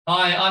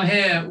Hi, I'm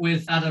here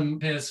with Adam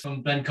Pearce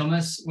from Blend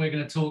Commerce. We're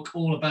going to talk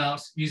all about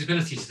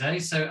usability today.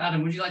 So,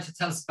 Adam, would you like to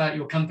tell us about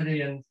your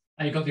company and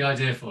how you got the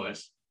idea for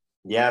it?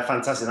 Yeah,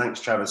 fantastic. Thanks,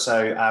 Trevor. As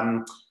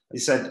you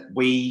said,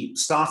 we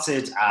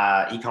started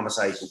our e-commerce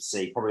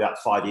agency probably about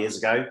 5 years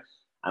ago.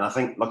 And I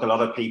think, like a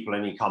lot of people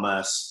in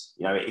e-commerce,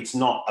 it's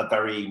not a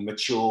very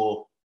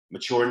mature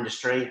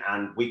industry,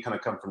 and we kind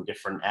of come from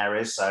different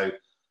areas. So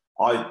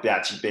I've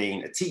actually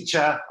been a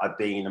teacher, I've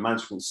been a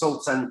management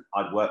consultant,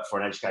 I'd worked for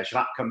an education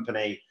app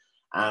company,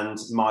 and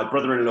my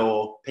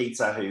brother-in-law,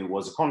 Peter, who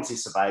was a quantity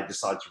surveyor,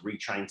 decided to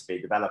retrain to be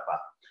a developer.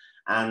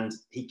 And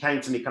he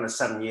came to me kind of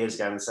 7 years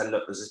ago and said,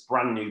 look, there's this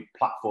brand new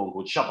platform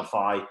called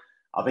Shopify.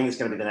 I think it's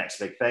going to be the next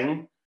big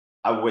thing.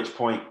 At which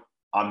point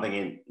I'm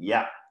thinking,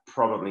 yeah,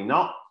 probably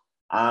not.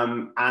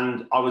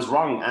 And I was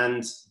wrong.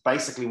 And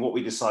basically what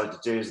we decided to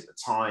do is at the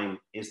time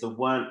is there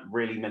weren't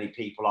really many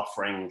people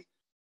offering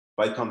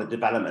both on the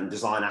development and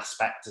design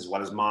aspect as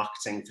well as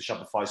marketing for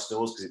Shopify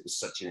stores because it was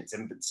such in its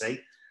infancy.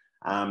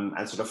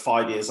 And sort of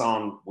 5 years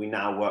on, we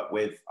now work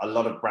with a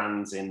lot of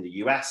brands in the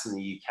US and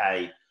the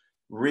UK,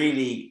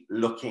 really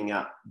looking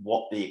at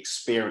what the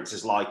experience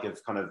is like of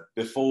kind of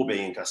before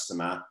being a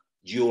customer,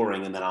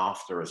 during, and then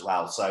after as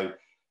well. So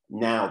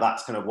now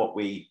that's kind of what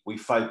we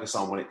focus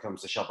on when it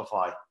comes to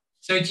Shopify.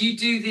 So, do you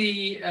do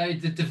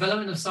the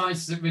development of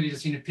sites? Is it really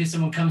just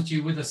someone comes to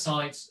you with a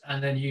site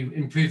and then you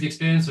improve the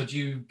experience, or do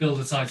you build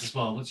the site as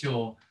well?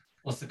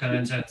 What's the kind of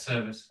end-to-end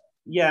service?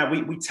 Yeah,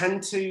 we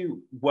tend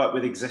to work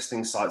with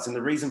existing sites. And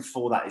the reason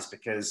for that is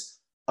because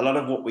a lot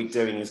of what we're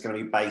doing is going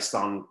to be based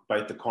on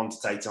both the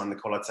quantitative and the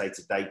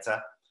qualitative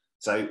data.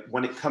 So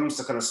when it comes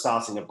to kind of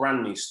starting a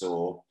brand new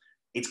store,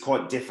 it's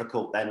quite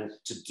difficult then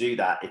to do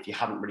that if you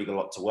haven't really got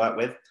a lot to work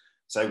with.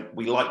 So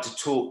we like to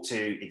talk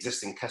to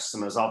existing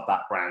customers of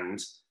that brand,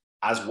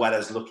 as well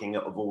as looking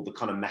at all the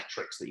kind of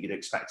metrics that you'd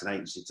expect an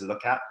agency to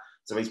look at.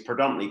 So it's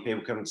predominantly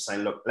people coming to say,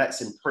 look,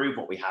 let's improve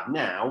what we have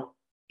now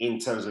in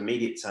terms of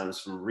immediate terms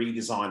from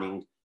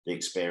redesigning the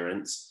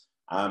experience.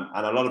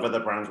 And a lot of other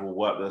brands will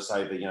work with us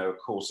over, a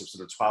course of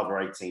sort of 12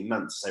 or 18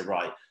 months to say,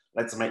 right,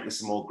 let's make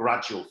this a more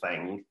gradual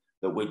thing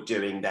that we're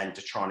doing then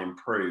to try and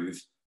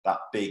improve that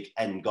big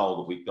end goal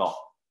that we've got.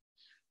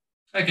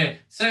 Okay,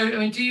 so I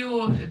mean,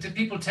 do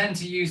people tend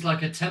to use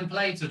like a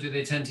template, or do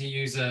they tend to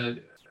use have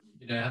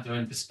their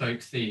own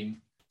bespoke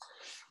theme?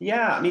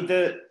 Yeah, I mean,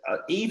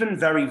 even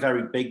very,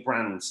 very big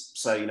brands,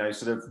 so,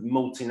 sort of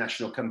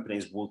multinational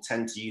companies will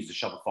tend to use the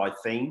Shopify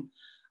theme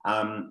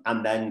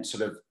and then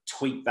sort of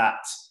tweak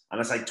that.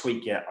 And I say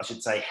tweak it, I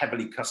should say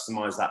heavily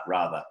customize that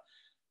rather.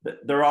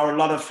 There are a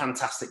lot of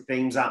fantastic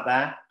themes out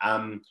there,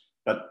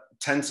 but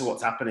tend to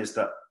what's happened is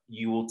that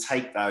you will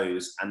take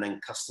those and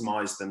then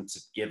customize them to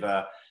give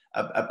a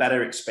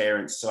better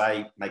experience to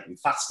A, make them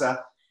faster,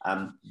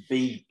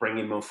 B, bring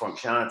in more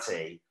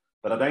functionality.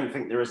 But I don't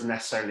think there is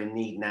necessarily a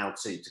need now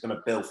to kind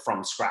of build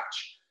from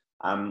scratch.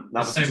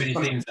 There's so many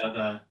themes out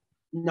there.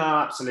 No,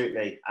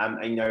 absolutely.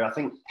 And, I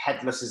think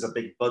headless is a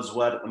big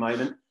buzzword at the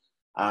moment.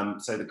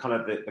 So the kind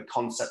of the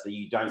concept that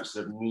you don't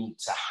sort of need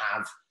to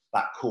have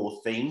that core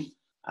theme,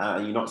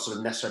 and you're not sort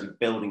of necessarily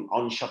building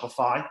on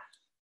Shopify.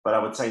 But I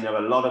would say, a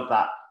lot of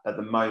that at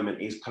the moment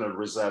is kind of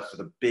reserved for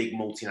the big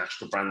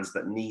multinational brands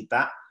that need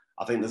that.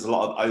 I think there's a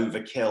lot of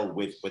overkill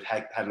with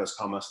headless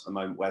commerce at the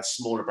moment where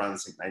smaller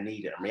brands think they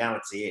need it. And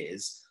reality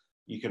is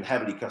you can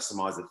heavily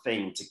customize the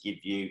theme to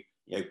give you,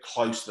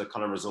 close to the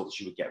kind of results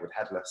you would get with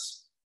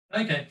headless.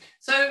 Okay.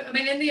 So, I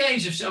mean, in the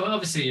age of,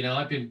 obviously,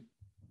 I've been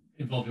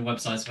involved in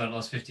websites for the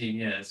last 15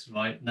 years,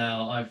 right?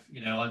 Now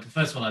the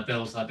first one I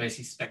built, I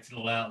basically spec'd it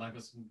all out and I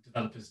got some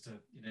developers to,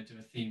 do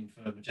a theme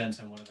for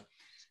Magento and whatever.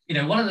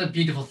 One of the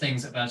beautiful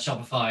things about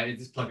Shopify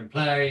is plug and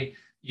play.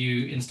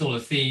 You install a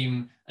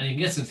theme and you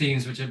can get some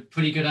themes which are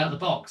pretty good out of the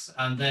box.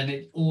 And then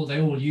they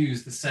all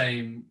use the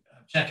same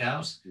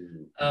checkout.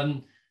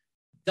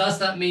 Does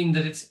that mean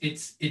that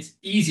it's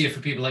easier for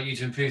people like you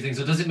to improve things,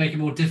 or does it make it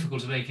more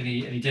difficult to make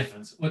any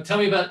difference? Well, tell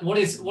me about what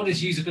is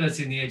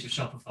usability in the age of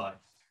Shopify?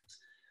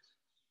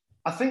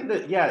 I think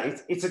that, yeah,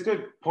 it's a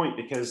good point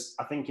because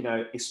I think,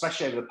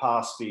 especially over the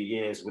past few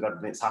years with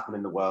everything that's happened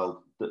in the world,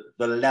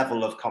 the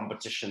level of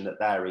competition that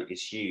there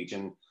is huge.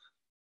 And,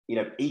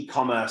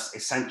 e-commerce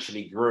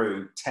essentially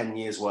grew 10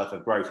 years worth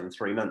of growth in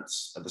 3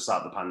 months at the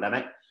start of the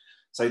pandemic.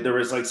 So there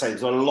is, like I say,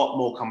 there's a lot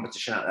more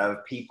competition out there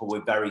of people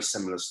with very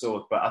similar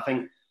stores. But I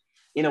think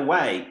in a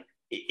way,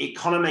 it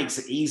kind of makes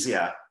it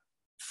easier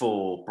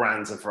for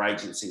brands and for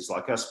agencies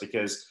like us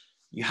because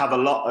you have a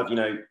lot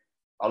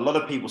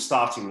of people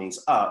starting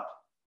these up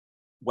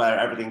where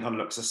everything kind of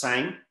looks the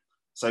same.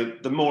 So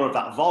the more of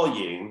that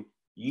volume,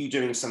 you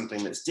doing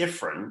something that's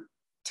different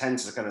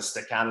tends to kind of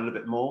stick out a little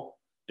bit more.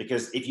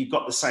 Because if you've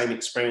got the same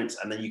experience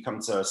and then you come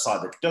to a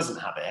site that doesn't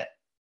have it,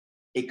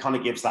 it kind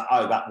of gives that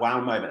wow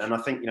moment. And I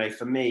think,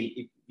 for me,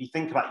 if you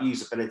think about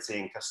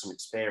usability and customer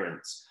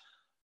experience,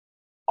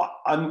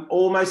 I'm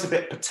almost a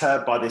bit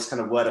perturbed by this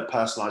kind of word of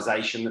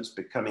personalization that's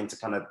become into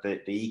kind of the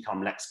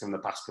e-com lexicon the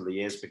past couple of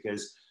years,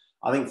 because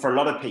I think for a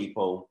lot of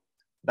people,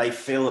 they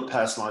feel that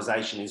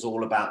personalization is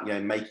all about,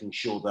 making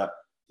sure that,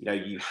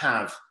 you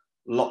have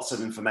lots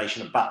of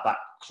information about that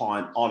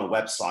client on a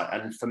website.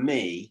 And for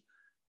me,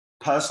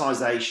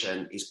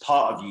 personalization is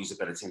part of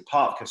usability and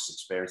part of customer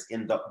experience,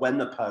 in that when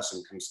the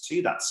person comes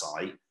to that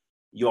site,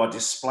 you are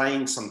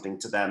displaying something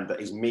to them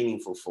that is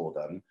meaningful for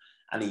them,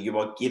 and you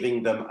are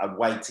giving them a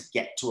way to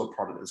get to a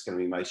product that's going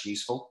to be most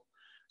useful.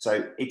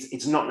 So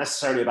it's not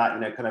necessarily about,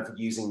 kind of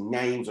using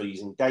names or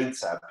using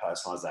data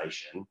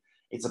personalization.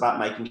 It's about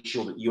making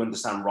sure that you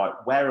understand, right,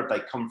 where have they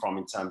come from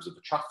in terms of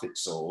the traffic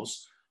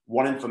source?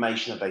 What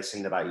information have they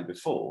seen about you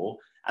before?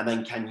 And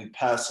then can you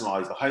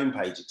personalize the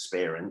homepage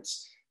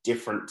experience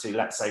different to,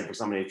 let's say, for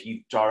example, if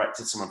you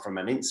directed someone from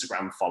an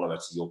Instagram follower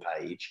to your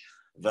page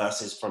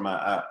versus from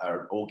an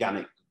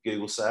organic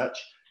Google search?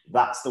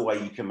 That's the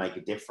way you can make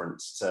a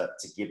difference to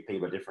give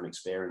people a different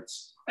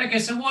experience. Okay,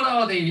 so what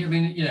are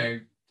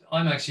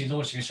I'm actually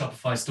launching a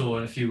Shopify store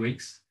in a few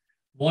weeks.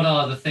 What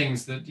are the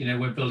things that,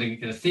 we're building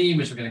a theme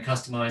which we're going to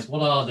customize?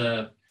 What are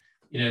the,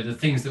 the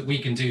things that we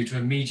can do to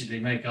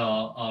immediately make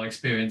our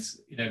experience,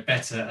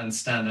 better and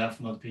stand out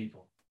from other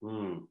people?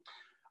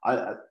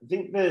 I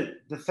think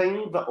the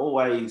thing that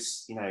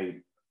always,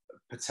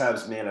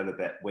 perturbs me a little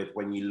bit with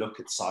when you look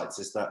at sites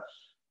is that,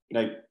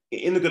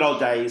 in the good old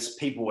days,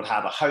 people would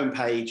have a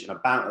homepage, an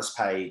about us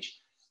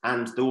page,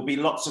 and there will be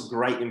lots of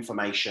great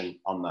information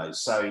on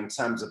those. So in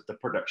terms of the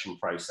production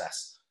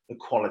process, the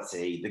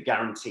quality, the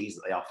guarantees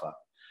that they offer.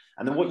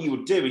 And then what you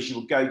would do is you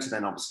would go to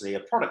then obviously a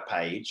product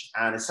page,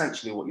 and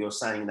essentially what you're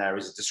saying there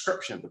is a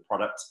description of the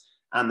product,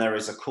 and there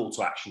is a call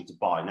to action to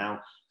buy. Now,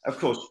 of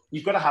course,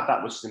 you've got to have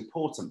that, which is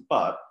important,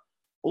 but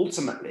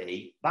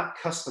ultimately that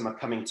customer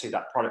coming to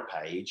that product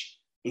page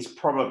is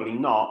probably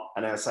not,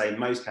 and I say in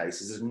most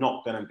cases, is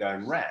not going to go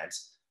and read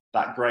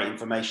that great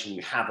information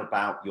you have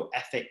about your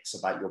ethics,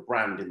 about your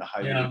brand in the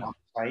home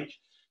page.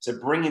 So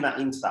bringing that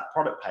into that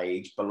product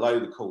page below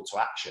the call to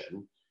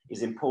action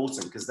is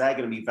important, because they're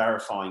going to be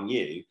verifying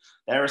you.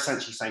 They're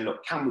essentially saying,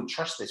 look, can we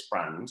trust this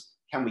brand?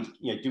 Can we,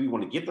 do we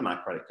want to give them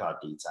our credit card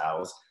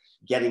details?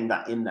 Getting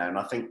that in there. And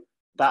I think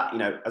that,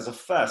 as a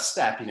first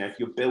step, if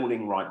you're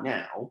building right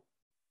now,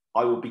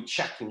 I will be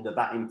checking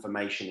that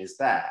information is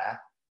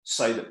there,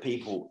 so that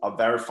people are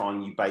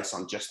verifying you based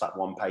on just that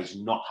one page,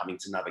 not having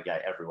to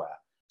navigate everywhere.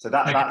 So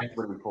that's a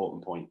really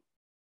important point.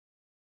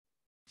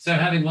 So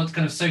having what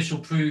kind of social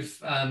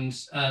proof and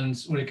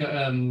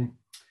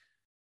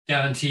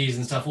guarantees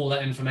and stuff, all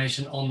that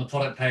information on the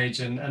product page,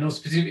 and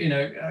also,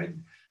 I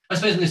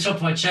suppose in the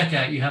Shopify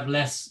checkout, you have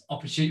less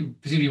opportunity.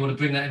 Presumably you want to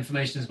bring that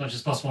information as much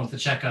as possible onto the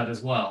checkout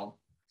as well.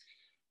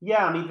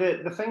 Yeah, I mean,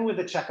 the thing with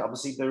the checkout,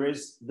 obviously there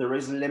is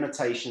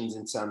limitations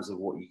in terms of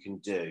what you can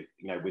do,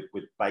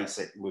 with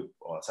basic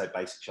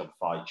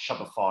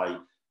Shopify,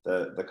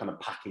 the kind of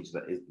package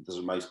that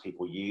most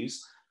people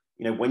use.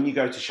 When you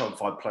go to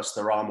Shopify Plus,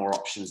 there are more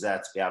options there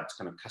to be able to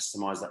kind of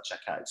customize that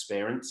checkout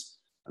experience.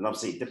 And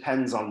obviously it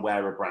depends on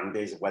where a brand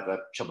is, whether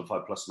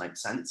Shopify Plus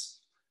makes sense.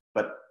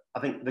 But I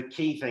think the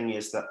key thing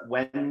is that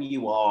when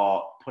you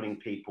are putting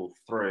people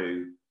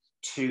through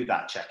to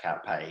that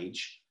checkout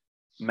page,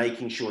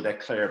 making sure they're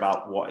clear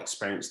about what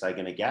experience they're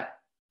going to get.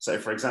 So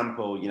for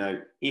example,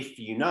 if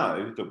you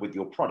know that with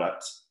your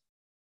product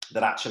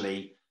that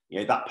actually,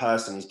 that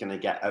person is going to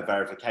get a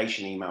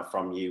verification email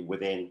from you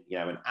within,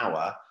 an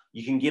hour,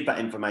 you can give that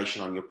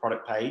information on your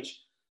product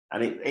page.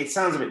 And it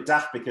sounds a bit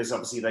daft, because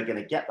obviously they're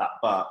going to get that,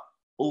 but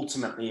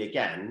ultimately,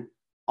 again,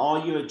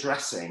 are you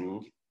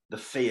addressing the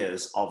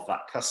fears of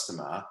that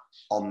customer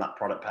on that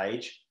product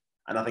page?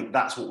 And I think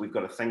that's what we've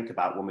got to think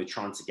about when we're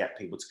trying to get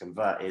people to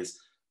convert is,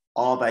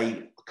 are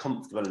they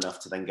comfortable enough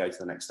to then go to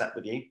the next step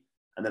with you?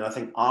 And then I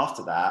think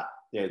after that,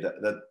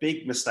 the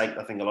big mistake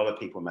I think a lot of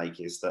people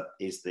make is the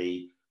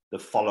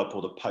follow-up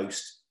or the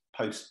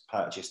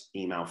post-purchase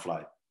email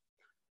flow.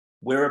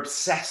 We're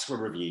obsessed with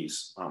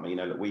reviews,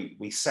 aren't we?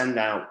 We send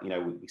out,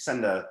 we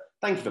send a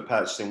thank you for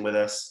purchasing with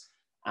us.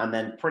 And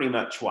then pretty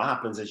much what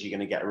happens is you're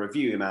going to get a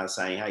review email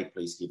saying, hey,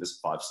 please give us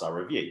a 5-star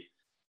review.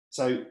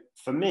 So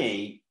for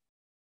me,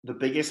 the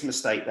biggest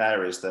mistake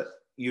there is that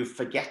you're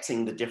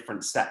forgetting the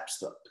different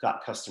steps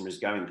that customer is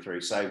going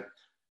through. So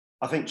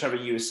I think, Trevor,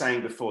 you were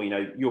saying before,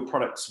 your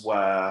products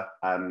were,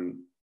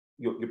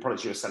 your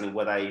products you were selling,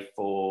 were they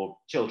for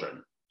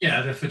children?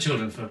 Yeah, they're for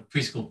children, for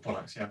preschool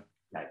products, yeah.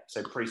 Okay,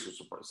 so preschool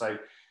products. So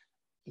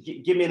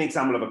give me an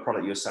example of a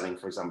product you're selling,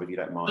 for example, if you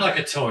don't mind. Like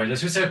a toy.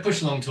 Let's just say a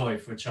push-along toy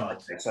for a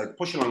child. Okay, so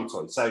push-along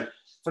toy. So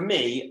for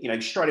me,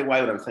 straight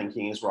away what I'm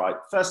thinking is, right,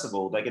 first of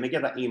all, they're going to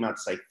get that email to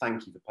say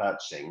thank you for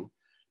purchasing.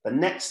 The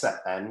next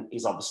step then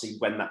is obviously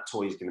when that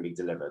toy is going to be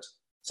delivered.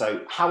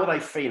 So how are they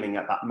feeling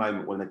at that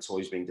moment when the toy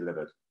is being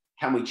delivered?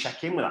 Can we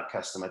check in with that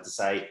customer to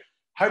say,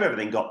 hope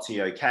everything got to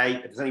you okay?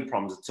 If there's any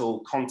problems at all,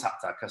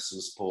 contact our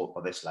customer support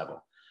at this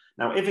level.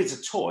 Now, if it's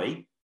a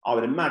toy, I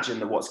would imagine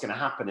that what's going to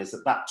happen is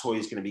that toy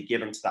is going to be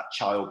given to that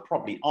child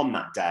probably on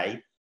that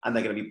day, and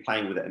they're going to be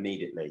playing with it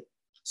immediately.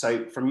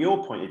 So from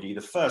your point of view,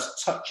 the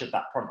first touch of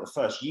that product, the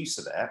first use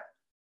of it,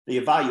 the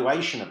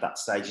evaluation of that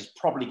stage is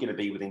probably going to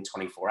be within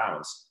 24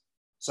 hours.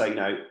 So,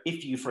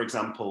 if you, for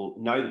example,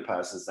 know the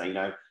person, say,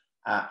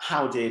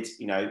 how did,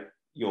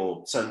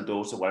 your son,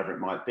 daughter, whatever it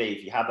might be,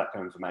 if you have that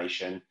kind of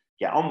information,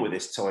 get on with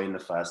this toy in the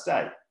first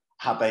day?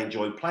 Have they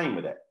enjoyed playing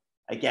with it?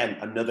 Again,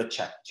 another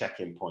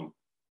check-in point.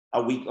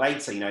 A week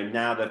later,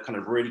 now they've kind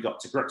of really got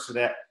to grips with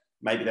it.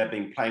 Maybe they've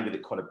been playing with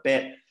it quite a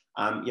bit.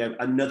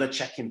 Another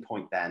check-in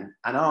point then.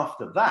 And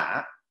after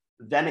that,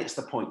 then it's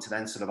the point to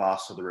then sort of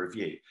ask for the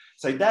review.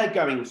 So they're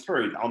going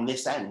through on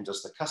this end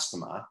as the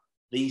customer,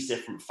 these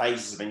different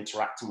phases of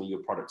interacting with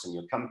your product and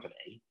your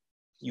company.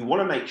 You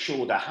want to make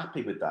sure they're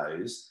happy with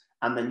those.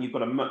 And then you've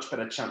got a much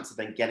better chance of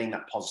then getting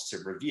that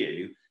positive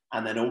review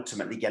and then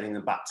ultimately getting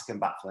them back to come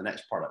back for the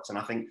next product. And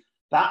I think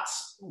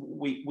that's,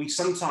 we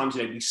sometimes,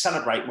 we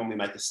celebrate when we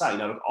make a sale.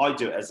 Look, I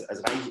do it as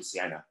an agency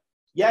owner.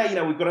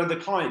 Yeah, we've got another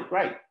client,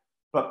 great.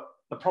 But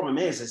the problem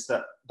is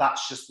that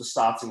that's just the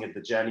starting of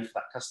the journey for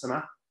that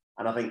customer.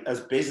 And I think as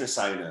business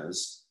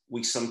owners,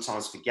 we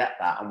sometimes forget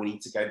that, and we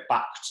need to go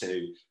back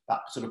to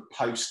that sort of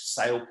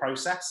post-sale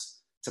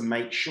process to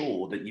make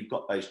sure that you've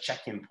got those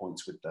check-in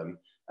points with them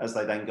as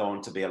they then go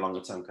on to be a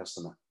longer-term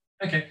customer.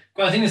 Okay,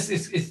 well, I think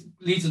this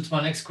leads on to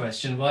my next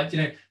question, right?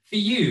 For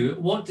you,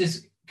 what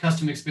does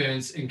customer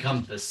experience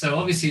encompass? So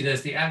obviously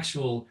there's the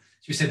actual,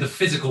 as you said, the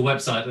physical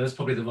website. That's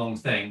probably the wrong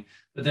thing.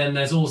 But then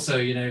there's also,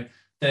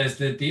 there's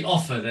the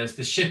offer, there's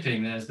the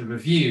shipping, there's the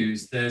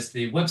reviews, there's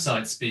the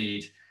website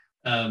speed,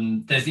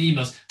 there's the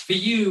emails. For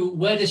you,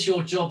 where does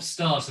your job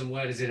start and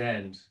where does it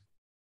end?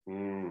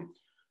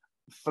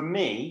 For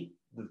me,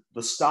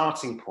 the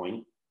starting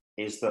point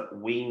is that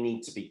we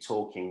need to be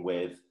talking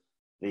with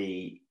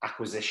the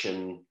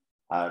acquisition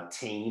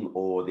team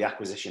or the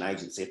acquisition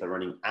agency if they're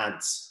running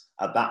ads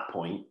at that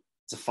point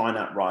to find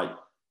out, right,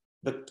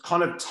 the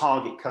kind of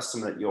target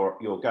customer that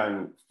you're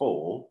going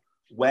for,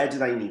 where do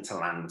they need to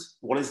land?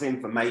 What is the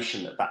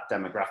information that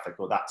demographic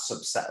or that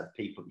subset of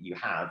people that you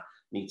have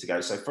need to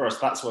go? So for us,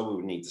 that's where we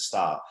would need to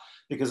start,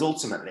 because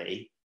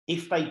ultimately,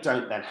 if they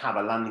don't then have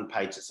a landing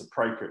page that's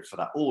appropriate for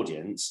that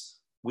audience,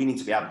 we need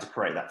to be able to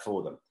create that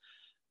for them.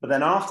 But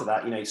then after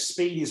that,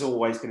 speed is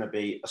always going to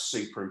be a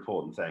super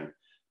important thing.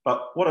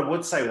 But what I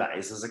would say with that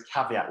is there's a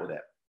caveat with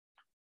it.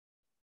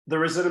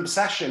 There is an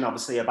obsession,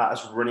 obviously, about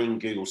us running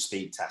Google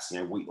speed tests.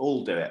 We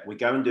all do it. We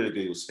go and do a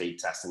Google speed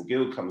test, and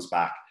Google comes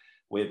back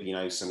with,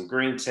 some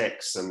green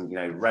ticks and,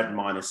 red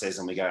minuses,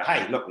 and we go,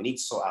 hey, look, we need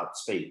to sort out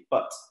speed.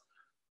 But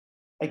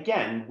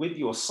again, with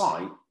your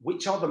site,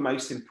 which are the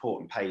most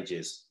important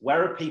pages?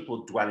 Where are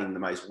people dwelling the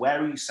most?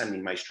 Where are you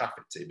sending most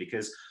traffic to?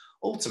 Because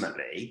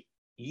ultimately,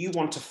 you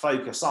want to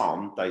focus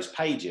on those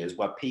pages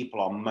where people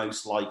are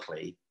most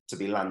likely to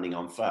be landing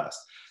on first.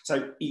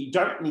 So you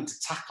don't need to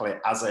tackle it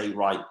as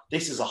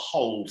this is a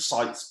whole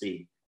site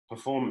speed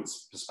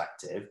performance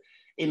perspective.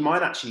 It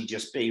might actually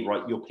just be,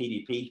 your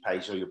PDP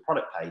page or your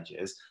product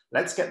pages,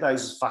 let's get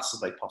those as fast as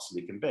they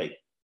possibly can be.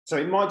 So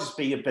it might just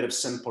be a bit of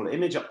simple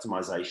image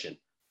optimization.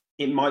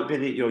 It might be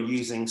that you're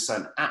using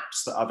some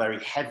apps that are very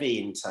heavy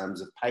in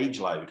terms of page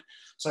load.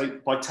 So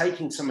by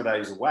taking some of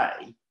those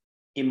away,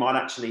 it might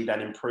actually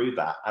then improve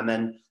that. And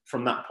then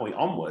from that point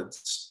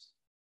onwards,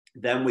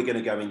 then we're going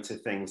to go into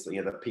things that,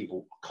 that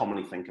people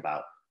commonly think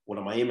about. What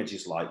are my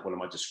images like? What are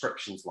my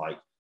descriptions like?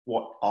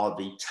 What are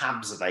the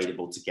tabs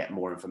available to get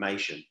more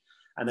information?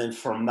 And then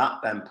from that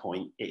then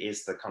point, it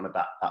is the kind of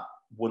that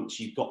once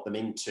you've got them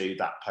into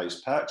that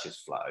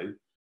post-purchase flow,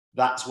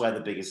 that's where the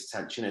biggest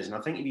attention is. And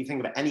I think if you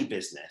think about any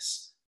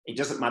business, it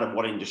doesn't matter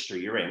what industry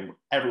you're in,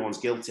 everyone's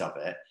guilty of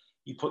it.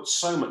 You put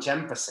so much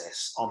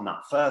emphasis on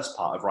that first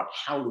part of,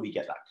 how do we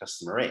get that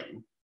customer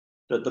in,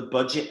 that the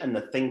budget and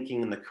the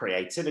thinking and the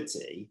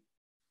creativity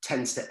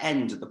tends to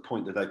end at the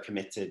point that they're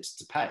committed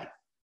to pay.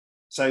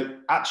 So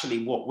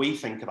actually what we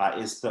think about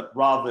is that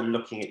rather than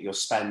looking at your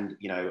spend,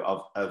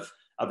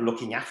 of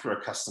looking after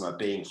a customer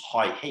being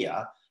high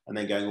here and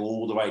then going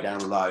all the way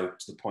down low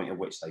to the point at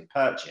which they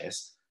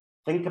purchase,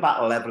 think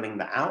about leveling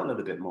that out a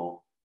little bit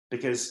more,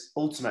 because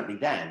ultimately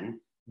then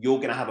you're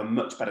going to have a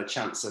much better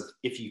chance of,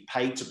 if you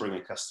pay to bring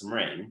a customer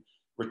in,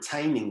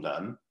 retaining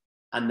them.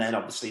 And then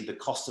obviously the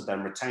cost of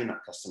them retaining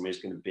that customer is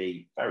going to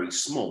be very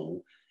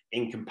small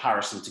in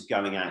comparison to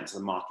going out into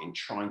the market and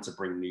trying to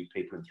bring new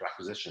people in through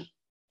acquisition.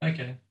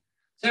 Okay.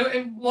 So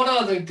what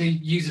are the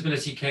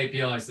usability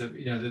KPIs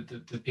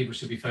that that people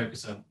should be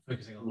focusing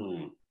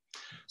on?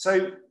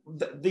 So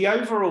the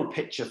overall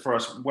picture for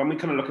us, when we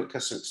kind of look at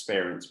customer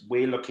experience,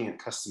 we're looking at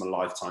customer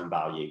lifetime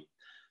value.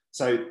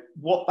 So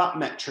what that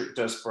metric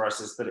does for us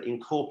is that it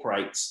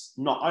incorporates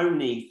not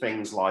only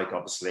things like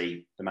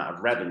obviously the amount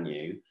of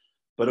revenue,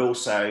 but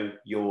also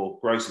your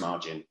gross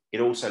margin.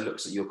 It also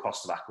looks at your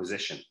cost of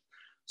acquisition.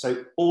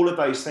 So all of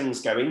those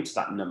things go into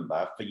that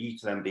number for you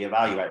to then be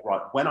evaluated,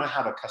 right, when I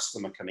have a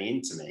customer coming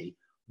into me,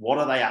 what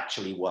are they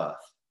actually worth?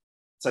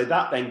 So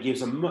that then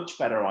gives a much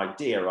better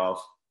idea of,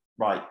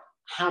 right,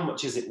 how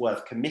much is it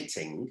worth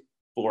committing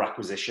for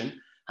acquisition?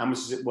 How much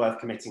is it worth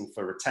committing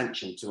for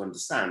retention to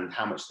understand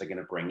how much they're going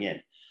to bring in?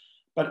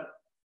 But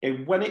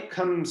when it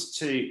comes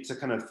to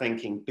kind of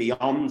thinking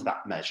beyond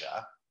that measure,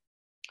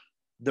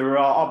 there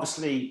are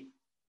obviously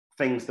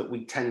things that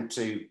we tend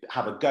to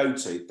have a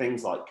go-to,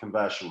 things like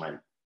conversion rate,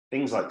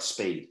 things like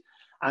speed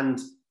and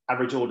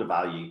average order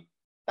value.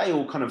 they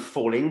all kind of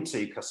fall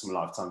into customer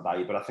lifetime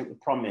value. But I think the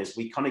problem is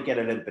we kind of get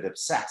a little bit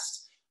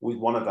obsessed with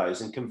one of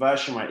those. And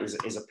conversion rate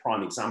is a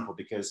prime example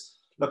because,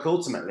 look,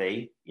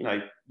 ultimately,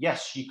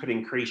 yes, you could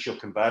increase your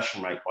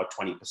conversion rate by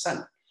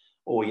 20%,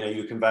 or,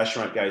 your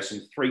conversion rate goes from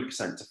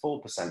 3% to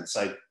 4%.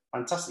 So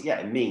fantastic. Yeah,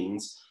 it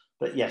means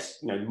that,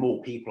 yes,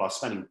 more people are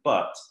spending,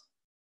 but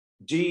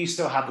do you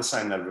still have the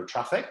same level of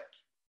traffic?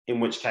 In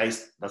which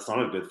case, that's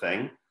not a good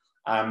thing.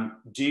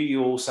 Do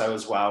you also,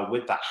 as well,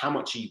 with that, how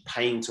much are you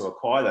paying to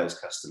acquire those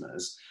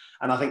customers?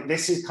 And I think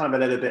this is kind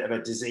of a little bit of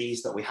a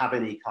disease that we have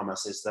in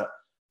e-commerce, is that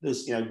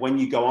there's, when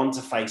you go onto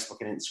Facebook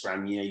and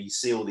Instagram, you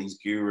see all these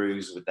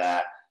gurus with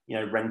their,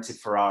 rented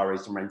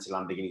Ferraris and rented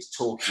Lamborghinis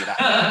talking about,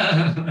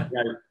 I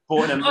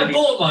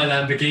bought my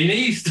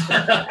Lamborghini.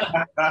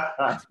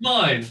 It's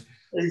mine.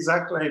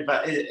 Exactly.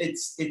 But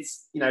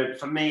it's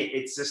for me,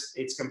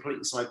 it's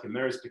completely smoke and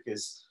mirrors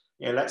because,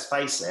 let's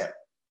face it,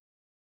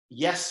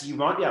 yes, you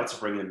might be able to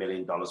bring in $1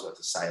 million worth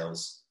of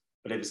sales,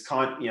 but if it's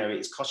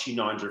it's cost you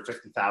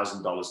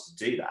 $950,000 to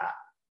do that,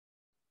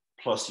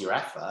 plus your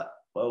effort,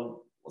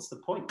 well, what's the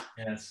point?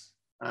 Yes.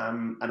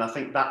 And I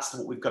think that's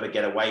what we've got to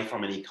get away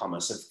from in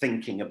e-commerce, of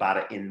thinking about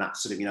it in that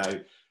sort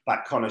of,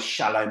 that kind of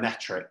shallow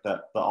metric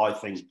that I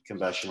think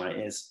conversion rate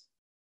is.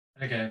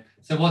 Okay.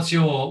 So what's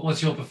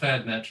your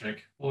preferred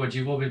metric? What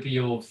would be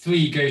your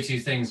 3 go-to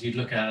things you'd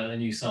look at a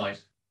new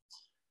site?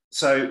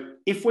 So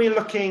if we're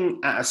looking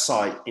at a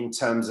site in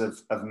terms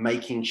of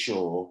making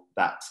sure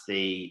that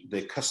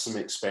the customer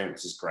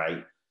experience is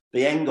great,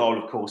 the end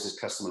goal, of course, is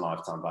customer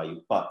lifetime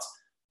value. But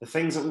the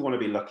things that we want to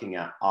be looking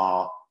at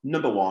are,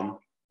 number one,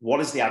 what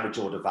is the average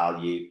order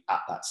value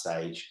at that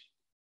stage?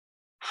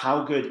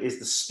 How good is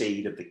the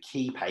speed of the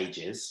key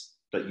pages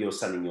that you're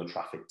sending your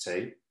traffic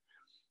to?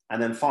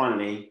 And then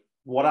finally,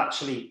 what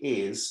actually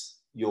is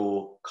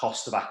your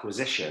cost of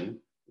acquisition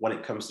when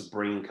it comes to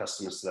bringing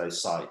customers to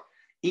those sites?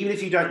 Even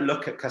if you don't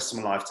look at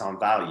customer lifetime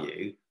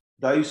value,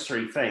 those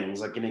 3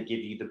 things are going to give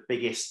you the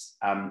biggest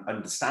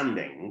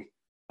understanding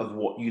of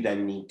what you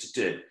then need to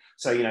do.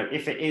 So,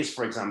 if it is,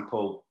 for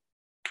example,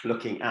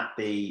 looking at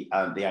the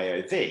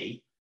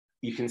AOV,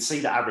 you can see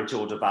the average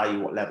order value,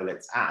 what level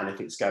it's at, and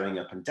if it's going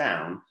up and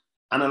down,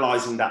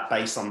 analyzing that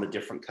based on the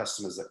different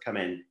customers that come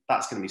in,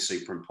 that's going to be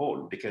super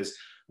important, because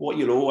what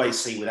you'll always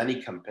see with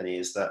any company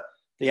is that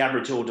the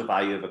average order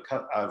value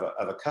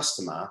of a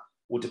customer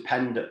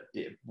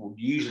will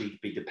usually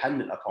be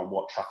dependent upon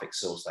what traffic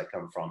source they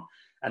come from.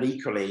 And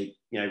equally,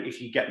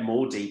 if you get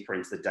more deeper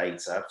into the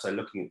data, so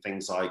looking at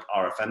things like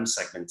RFM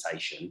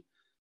segmentation,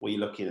 where you're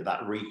looking at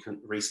that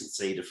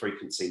recency, the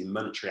frequency, the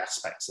monetary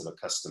aspects of a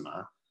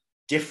customer,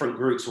 different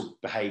groups will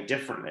behave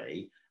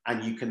differently,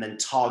 and you can then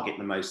target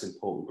the most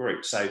important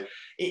group. So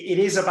it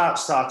is about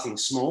starting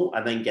small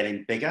and then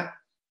getting bigger.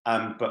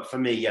 But for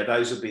me,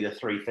 those would be the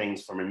 3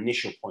 things from an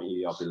initial point of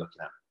view I'll be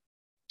looking at.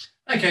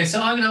 Okay,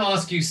 so I'm going to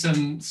ask you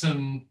some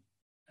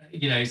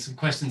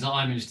questions that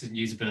I'm interested in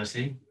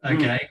usability.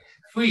 Okay,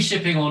 free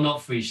shipping or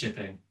not free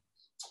shipping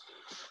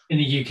in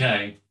the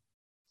UK?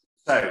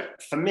 So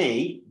for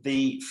me,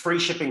 the free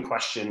shipping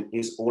question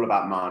is all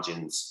about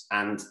margins.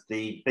 And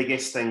the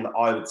biggest thing that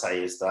I would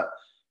say is that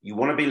you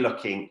want to be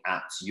looking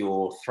at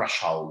your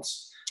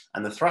thresholds.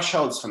 And the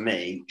thresholds for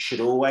me should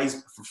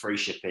always, for free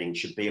shipping,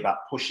 should be about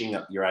pushing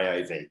up your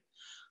AOV.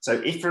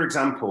 So if, for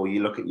example,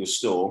 you look at your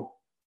store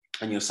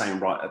and you're saying,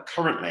 right,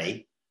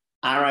 currently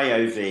our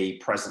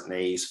AOV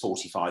presently is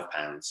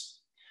 £45.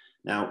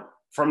 Now,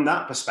 from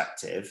that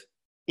perspective,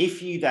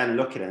 if you then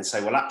look at it and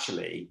say, well,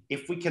 actually,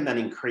 if we can then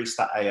increase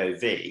that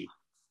AOV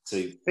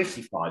to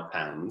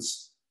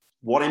 £55,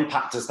 what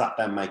impact does that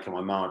then make on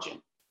my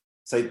margin?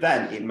 So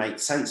then it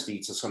makes sense for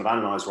you to sort of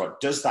analyze, right,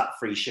 does that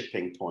free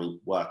shipping point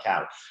work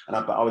out? And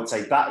I would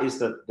say that is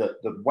the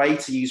way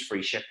to use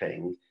free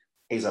shipping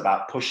is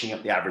about pushing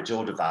up the average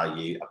order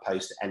value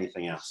opposed to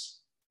anything else.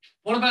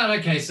 What about,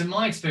 okay, so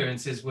my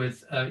experience is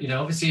with,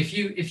 obviously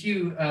if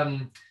you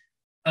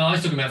I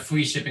was talking about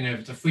free shipping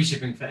over to free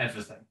shipping for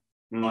everything,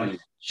 right?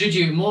 Should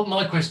you,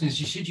 my question is,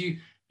 should you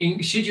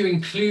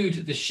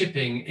include the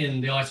shipping in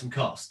the item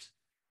cost?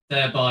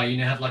 Thereby,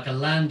 have like a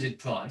landed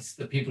price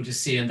that people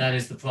just see, and that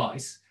is the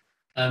price.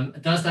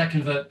 Does that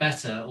convert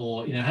better,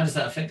 or how does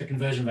that affect the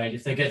conversion rate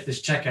if they get to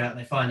this checkout and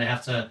they find they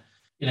have to,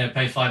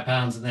 pay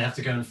 £5 and they have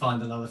to go and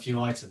find another few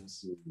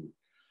items?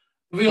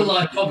 Real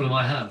life problem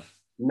I have.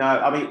 No,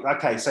 I mean,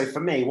 okay. So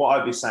for me, what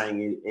I'd be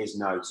saying is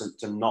no,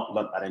 to not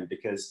lump that in,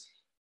 because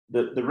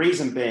the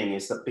reason being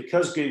is that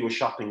because Google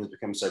Shopping has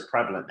become so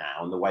prevalent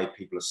now, and the way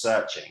people are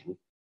searching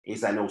is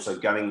then also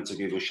going into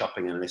Google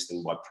Shopping and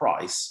listing by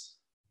price.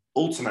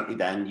 Ultimately,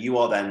 then you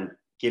are then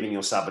giving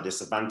yourself a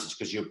disadvantage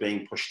because you're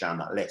being pushed down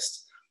that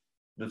list.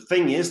 The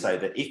thing is, though,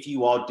 that if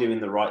you are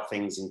doing the right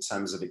things in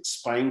terms of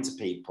explaining to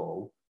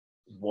people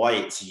why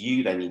it's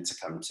you they need to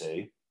come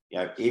to,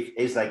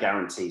 is there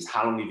guarantees?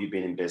 How long have you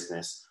been in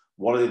business?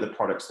 What are the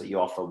products that you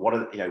offer? What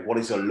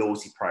is your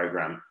loyalty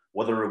program?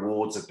 What are the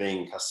rewards of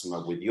being a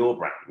customer with your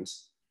brand?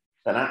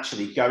 Then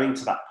actually going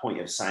to that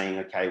point of saying,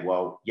 okay,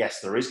 well,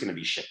 yes, there is going to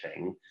be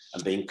shipping,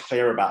 and being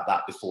clear about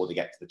that before they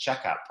get to the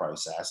checkout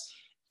process.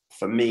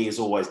 for me is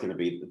always going to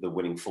be the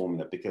winning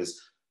formula,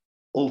 because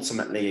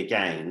ultimately,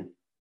 again,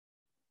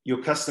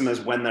 your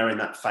customers, when they're in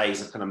that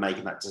phase of kind of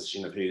making that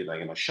decision of who they're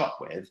going to shop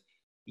with,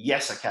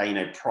 yes, okay, you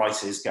know,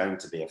 price is going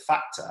to be a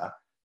factor,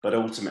 but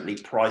ultimately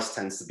price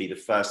tends to be the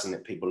first thing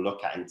that people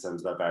look at in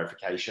terms of their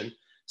verification.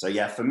 So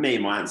yeah, for me,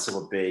 my answer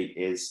would be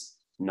is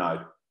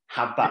no,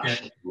 have that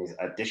shipping as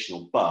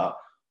additional, but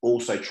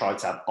also try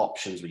to have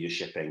options with your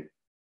shipping,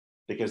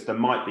 because there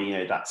might be, you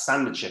know, that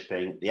standard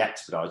shipping, the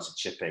expedited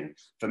shipping.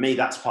 For me,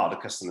 that's part of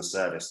the customer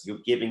service. You're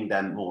giving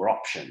them more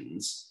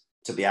options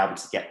to be able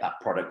to get that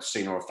product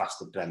sooner or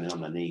faster depending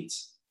on their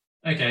needs.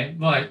 Okay,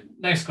 right.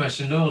 Next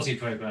question, loyalty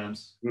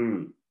programs.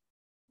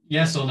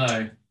 Yes or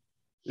no?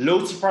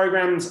 Loyalty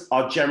programs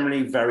are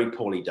generally very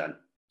poorly done.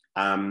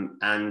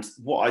 And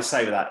what I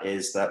say with that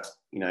is that,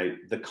 you know,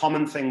 the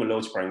common thing with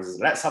loyalty programs is,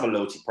 let's have a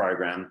loyalty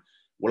program.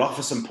 We'll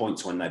offer some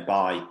points when they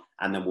buy,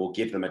 and then we'll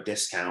give them a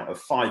discount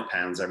of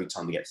 £5 every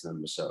time they get to the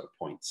number of certain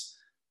points.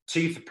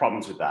 Two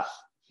problems with that.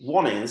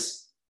 One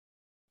is,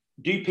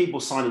 do people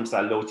sign into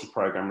their loyalty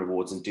program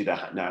rewards and do they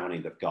know how many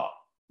they've got?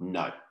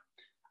 No.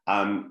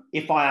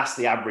 If I ask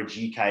the average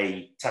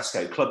UK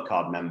Tesco Club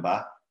Card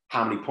member,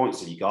 how many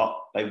points have you got?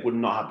 They would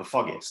not have the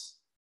foggiest,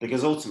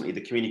 because ultimately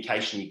the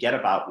communication you get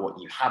about what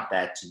you have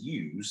there to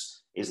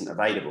use isn't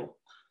available.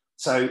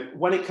 So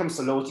when it comes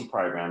to loyalty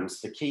programs,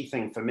 the key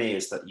thing for me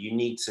is that you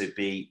need to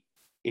be,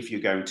 if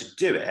you're going to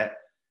do it,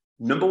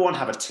 number one,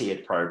 have a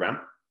tiered program.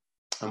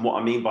 And what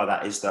I mean by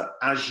that is that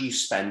as you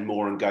spend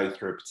more and go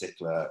through a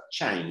particular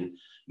chain,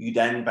 you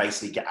then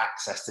basically get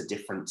access to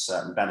different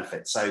certain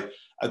benefits. So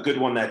a good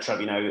one there,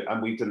 Trev, you know,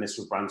 and we've done this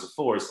with brands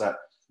before, is that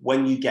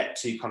when you get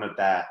to kind of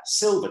their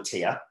silver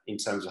tier in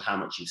terms of how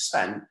much you've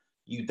spent,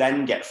 you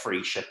then get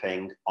free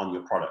shipping on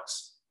your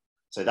products.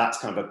 So that's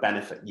kind of a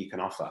benefit you can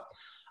offer.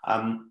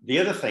 The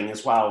other thing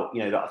as well,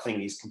 you know, that I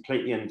think is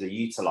completely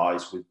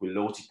underutilized with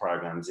loyalty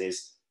programs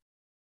is,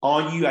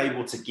 are you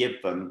able to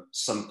give them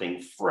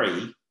something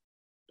free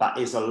that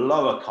is a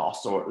lower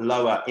cost or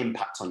lower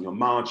impact on your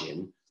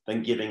margin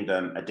than giving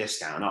them a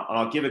discount? And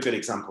I'll give a good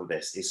example of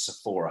this is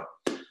Sephora.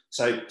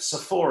 So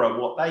Sephora,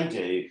 what they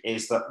do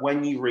is that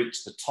when you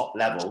reach the top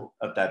level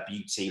of their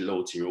beauty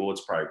loyalty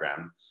rewards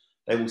program,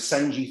 they will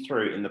send you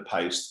through in the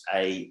post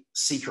a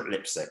secret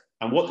lipstick.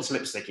 And what this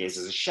lipstick is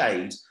a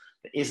shade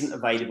that isn't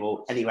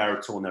available anywhere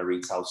at all in their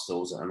retail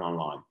stores and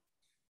online.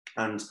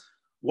 And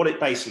what it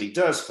basically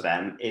does for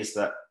them is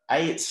that,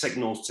 A, it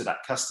signals to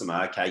that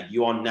customer, okay,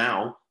 you are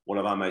now one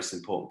of our most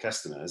important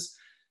customers.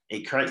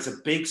 It creates a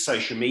big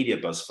social media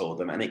buzz for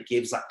them, and it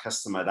gives that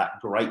customer that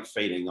great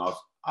feeling of,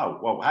 oh,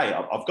 well, hey,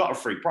 I've got a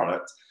free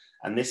product,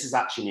 and this is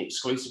actually an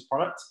exclusive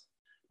product.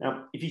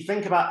 Now, if you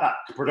think about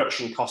that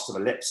production cost of a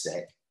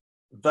lipstick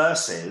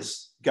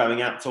versus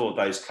going out to all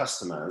those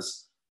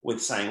customers with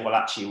saying, well,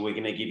 actually, we're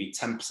going to give you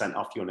 10%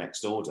 off your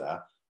next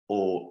order,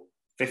 or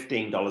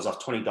 $15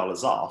 off,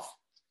 $20 off,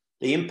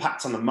 the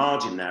impact on the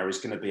margin there is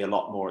going to be a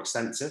lot more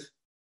extensive.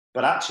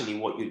 But actually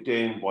what you're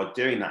doing by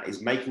doing that is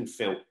making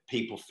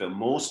people feel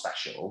more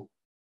special,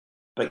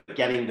 but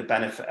getting the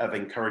benefit of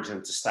encouraging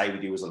them to stay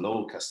with you as a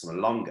loyal customer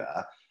longer,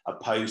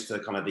 opposed to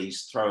kind of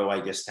these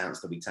throwaway discounts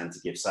that we tend to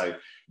give. So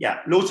yeah,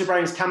 loyalty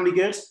programs can be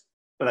good,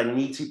 but they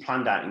need to be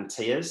planned out in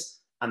tiers,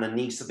 and there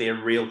needs to be a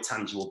real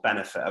tangible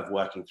benefit of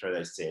working through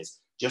those tiers.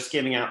 Just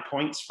giving out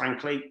points,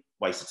 frankly,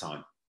 waste of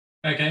time.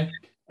 Okay,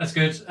 that's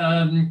good.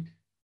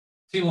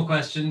 Two more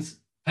questions.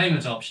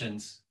 Payment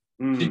options.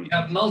 Should you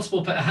have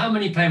multiple? How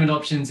many payment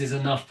options is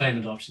enough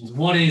payment options?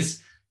 What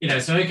is, you know,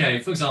 so okay,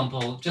 for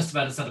example, just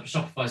about to set up a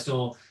Shopify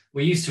store,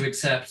 we used to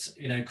accept,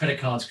 you know, credit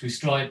cards through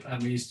Stripe,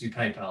 and we used to do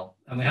PayPal,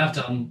 and we have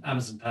done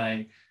Amazon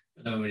Pay,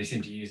 but no one really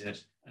seemed to use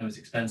it, and it was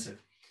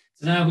expensive.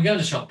 So now we go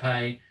to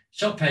ShopPay.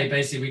 ShopPay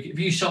basically, if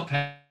you use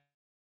ShopPay,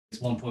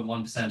 it's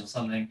 1.1% or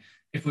something.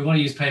 If we want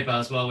to use PayPal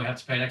as well, we have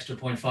to pay an extra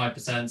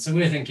 0.5%. So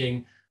we're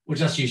thinking we'll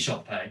just use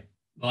ShopPay,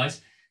 right?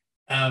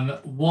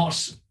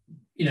 What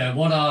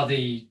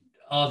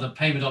are the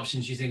payment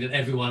options you think that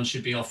everyone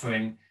should be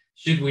offering?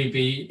 Should we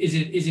be, is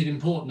it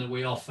important that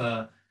we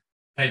offer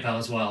PayPal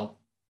as well,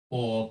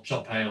 or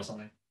ShopPay or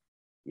something?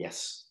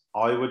 Yes,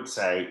 I would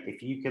say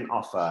if you can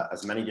offer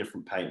as many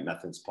different payment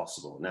methods as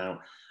possible. Now,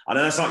 I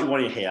know that's not what you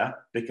want to hear,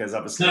 because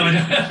obviously... No,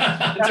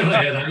 I don't want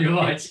to hear that, you're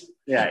right.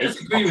 Yeah,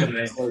 just agree with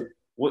me. So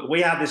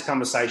we have this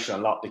conversation a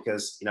lot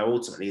because, you know,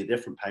 ultimately the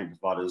different payment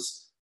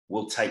providers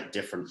will take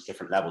different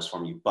levels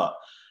from you. But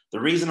the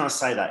reason I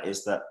say that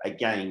is that,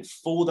 again,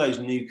 for those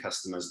new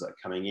customers that are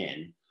coming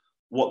in,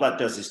 what that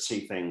does is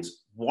two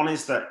things. One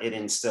is that it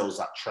instills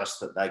that trust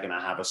that they're going to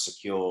have a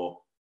secure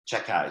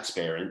checkout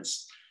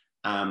experience,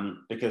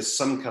 because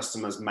some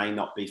customers may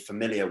not be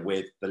familiar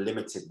with the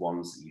limited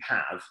ones that you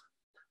have.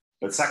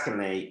 But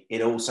secondly,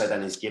 it also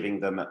then is giving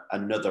them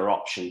another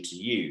option to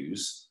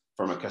use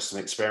from a customer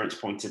experience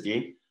point of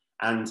view.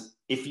 And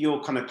if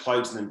you're kind of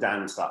closing them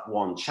down to that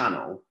one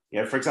channel,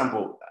 you know, for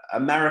example,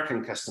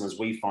 American customers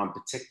we find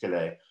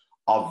particularly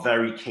are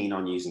very keen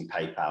on using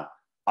PayPal.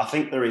 I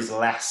think there is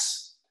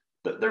less,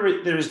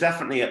 there is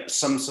definitely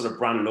some sort of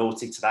brand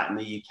loyalty to that in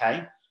the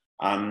UK.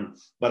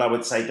 But I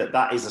would say that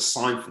that is a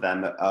sign for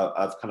them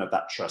of kind of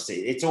that trust.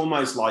 It's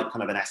almost like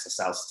kind of an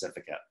SSL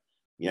certificate.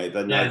 You know,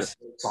 they know the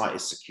site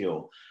is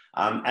secure.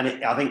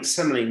 I think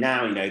similarly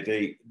now, you know,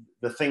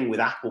 the thing with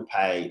Apple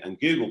Pay and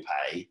Google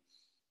Pay,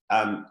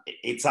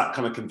 it's that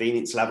kind of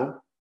convenience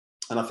level.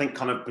 And I think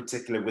kind of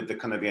particularly with the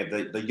kind of, you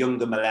know, the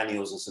younger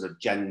millennials and sort of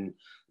Gen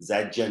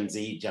Z, Gen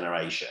Z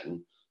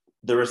generation,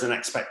 there is an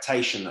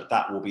expectation that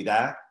that will be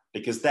there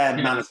because they're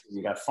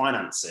managing their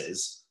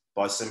finances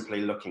by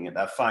simply looking at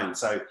their phone.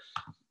 So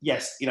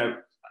yes, you know,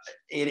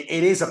 it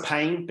is a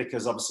pain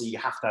because obviously you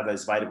have to have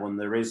those available and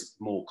there is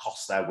more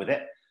cost there with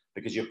it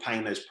because you're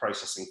paying those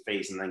processing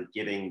fees and then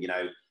giving, you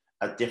know,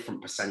 a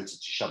different percentage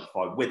to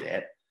Shopify with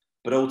it.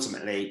 But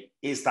ultimately,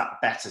 is that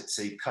better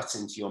to cut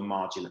into your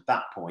margin at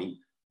that point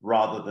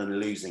rather than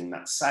losing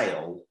that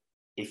sale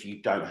if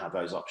you don't have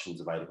those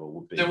options available?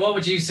 Would be. So what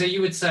would you say?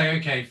 You would say,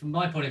 okay, from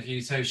my point of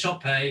view, so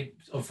Shop Pay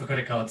or for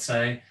credit cards,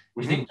 say,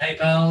 you think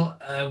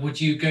PayPal,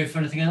 would you go for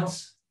anything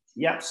else?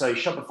 Yeah, so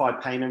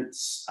Shopify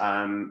payments,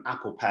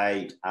 Apple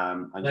Pay.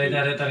 And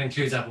that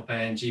includes Apple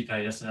Pay and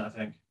GPay, doesn't it, I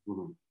think?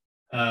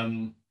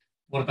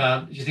 What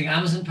about, do you think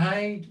Amazon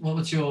Pay?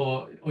 Or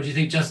do you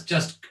think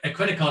just a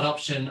credit card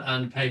option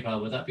and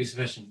PayPal, would that be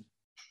sufficient?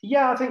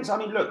 Yeah, I think so. I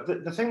mean, look,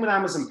 the thing with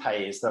Amazon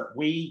Pay is that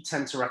we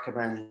tend to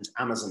recommend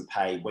Amazon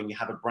Pay when you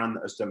have a brand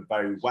that has done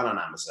very well on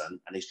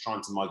Amazon and is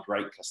trying to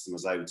migrate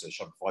customers over to a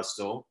Shopify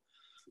store.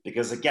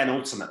 Because again,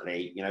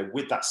 ultimately, you know,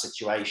 with that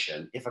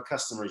situation, if a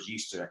customer is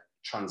used to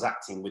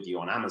transacting with you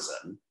on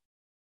Amazon,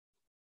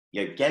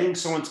 you know, getting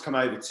someone to come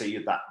over to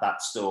you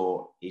that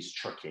store is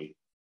tricky.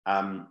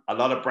 A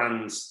lot of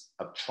brands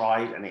have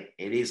tried and it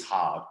is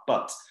hard,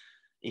 but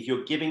if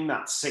you're giving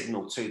that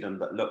signal to them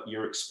that, look,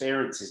 your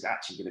experience is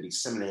actually going to be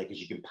similar because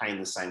you can pay in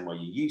the same way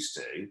you used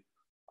to,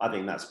 I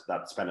think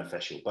that's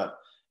beneficial. But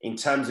in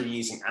terms of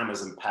using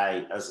Amazon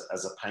Pay as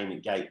a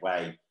payment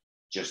gateway,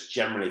 just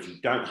generally, if you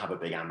don't have a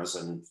big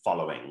Amazon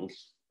following,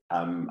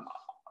 I'm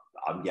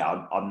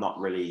not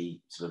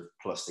really sort of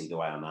plus either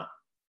way on that.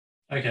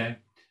 Okay.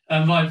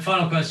 My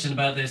final question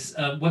about this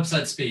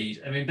website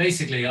speed. I mean,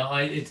 basically,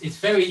 it's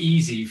very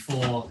easy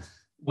for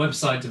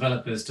website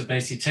developers to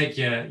basically take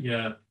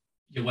your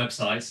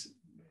website,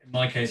 in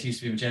my case,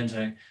 used to be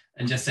Magento,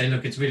 and just say,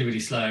 look, it's really, really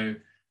slow.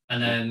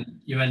 And then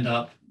you end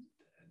up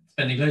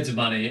spending loads of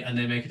money and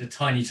they make it a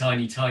tiny,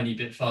 tiny, tiny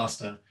bit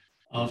faster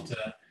after.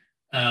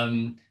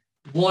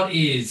 What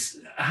is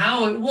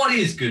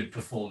good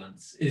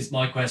performance is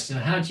my question.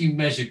 How do you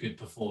measure good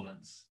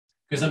performance?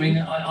 Because I mean,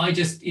 I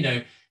just, you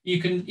know,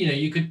 you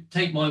could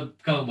take my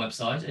current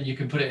website and you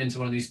can put it into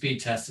one of these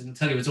speed tests and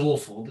tell you it's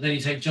awful, but then you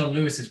take John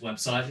Lewis's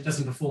website, it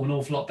doesn't perform an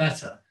awful lot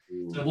better.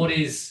 So what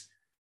is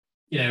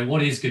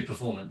good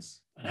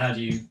performance and how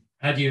do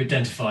you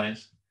identify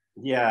it?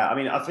 Yeah, I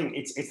mean, I think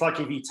it's like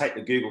if you take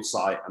the Google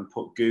site and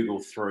put Google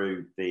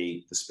through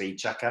the speed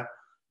checker,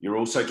 you're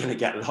also going to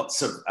get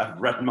lots of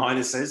red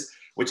minuses,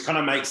 which kind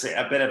of makes it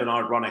a bit of an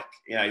ironic,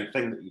 you know,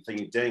 thing that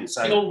you're doing.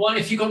 So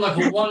if you've got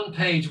like a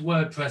one-page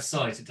WordPress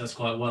site, it does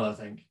quite well, I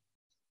think.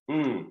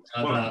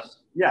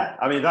 Yeah,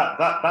 I mean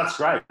that's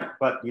great,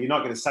 but you're not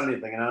going to sell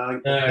anything. And I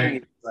think the thing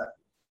is that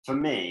for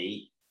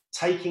me,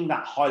 taking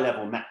that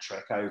high-level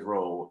metric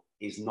overall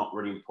is not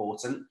really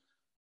important.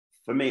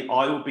 For me,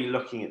 I will be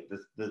looking at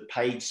the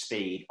page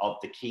speed of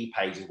the key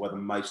pages where the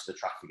most of the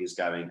traffic is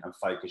going and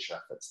focus your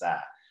efforts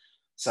there.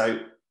 So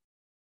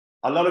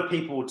a lot of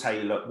people will tell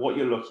you, look, what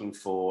you're looking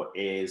for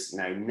is, you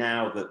know,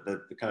 now that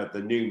the kind of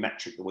the new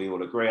metric that we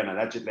all agree on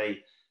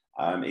allegedly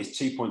is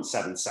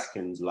 2.7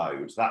 seconds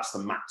load. That's the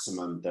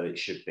maximum that it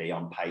should be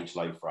on page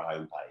load for a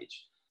home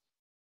page.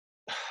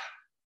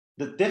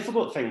 The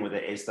difficult thing with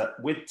it is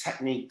that with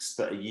techniques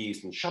that are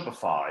used in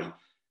Shopify,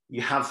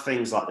 you have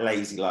things like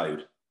lazy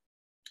load.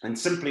 And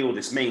simply all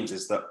this means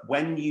is that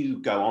when you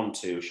go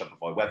onto a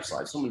Shopify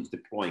website, if someone's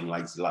deploying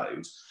lazy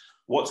load,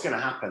 what's going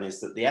to happen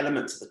is that the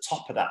elements at the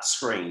top of that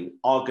screen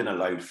are going to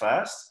load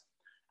first.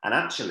 And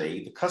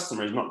actually, the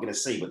customer is not going to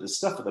see, but the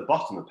stuff at the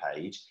bottom of the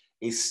page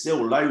is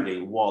still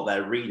loading while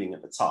they're reading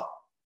at the top.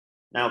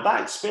 Now,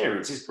 that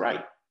experience is great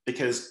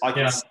because I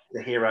can see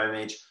the hero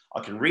image,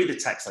 I can read the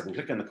text, I can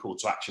click on the call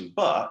to action.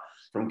 But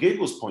from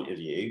Google's point of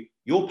view,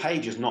 your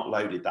page has not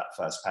loaded that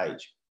first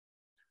page.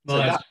 So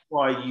that's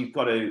why you've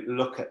got to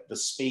look at the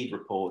speed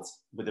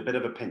reports with a bit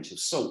of a pinch of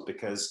salt,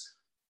 because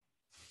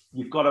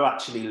you've got to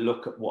actually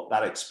look at what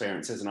that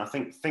experience is. And I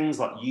think things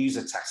like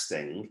user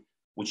testing,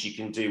 which you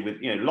can do with,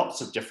 you know, lots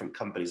of different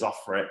companies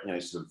offer it, you know,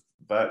 sort of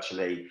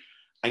virtually,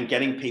 and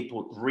getting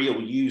people,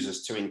 real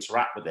users, to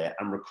interact with it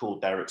and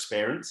record their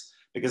experience,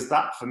 because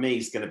that for me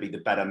is going to be the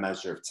better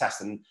measure of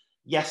test. And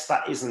yes,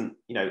 that isn't,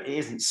 you know, it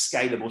isn't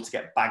scalable to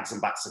get bags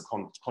and bags of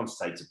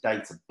quantitative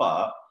data,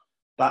 but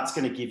that's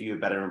going to give you a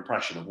better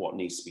impression of what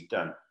needs to be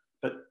done.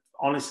 But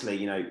honestly,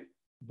 you know,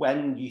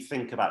 when you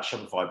think about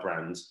Shopify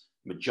brands,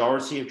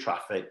 majority of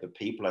traffic that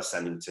people are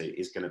sending to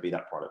is going to be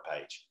that product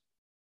page.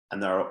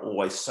 And there are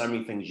always so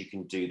many things you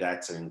can do there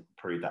to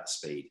improve that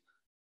speed.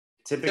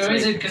 Typically, so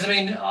is it, because I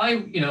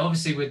mean,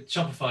 obviously with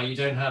Shopify, you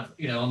don't have,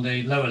 you know, on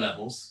the lower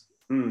levels,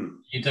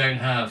 you don't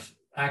have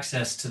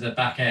access to the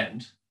back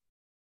end,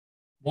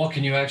 what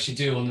can you actually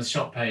do on the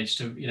shop page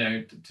to,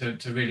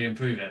 to really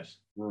improve it?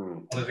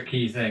 What are the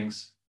key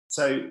things?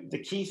 So the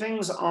key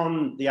things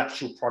on the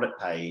actual product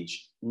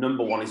page,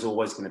 number one is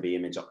always going to be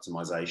image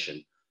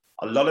optimization.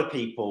 A lot of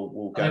people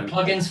will go. Are there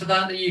plugins for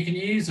that you can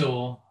use,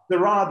 or?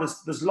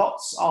 There's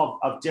lots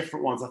of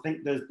different ones. I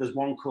think there's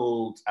one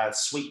called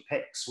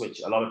SweetPix,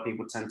 which a lot of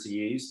people tend to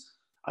use.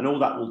 And all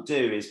that will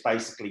do is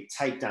basically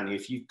take down,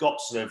 if you've got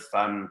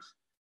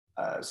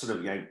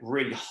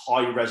really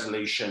high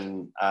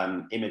resolution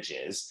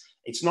images,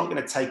 it's not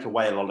going to take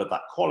away a lot of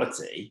that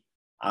quality.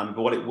 But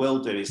what it will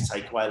do is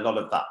take away a lot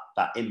of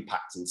that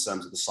impact in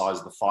terms of the size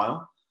of the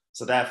file.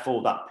 So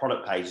therefore, that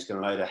product page is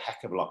going to load a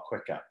heck of a lot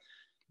quicker.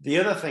 The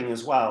other thing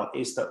as well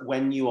is that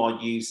when you are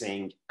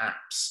using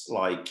apps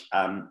like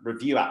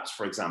review apps,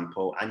 for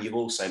example, and you've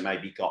also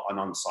maybe got an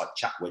on-site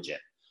chat widget,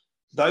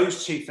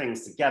 those two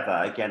things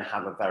together, again,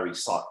 have a very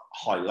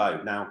high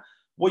load. Now,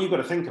 what you've got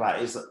to think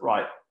about is that,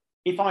 right,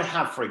 if I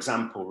have, for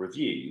example,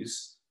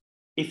 reviews,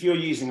 if you're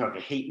using like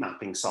a heat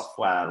mapping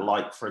software,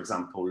 like, for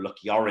example,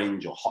 Lucky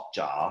Orange or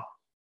Hotjar,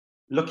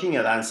 looking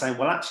at that and saying,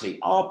 well, actually,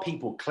 are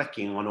people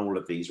clicking on all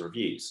of these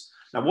reviews?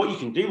 Now, what you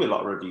can do with a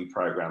lot of review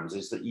programs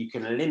is that you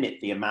can limit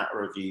the amount of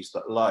reviews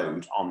that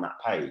load on that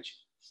page.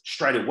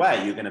 Straight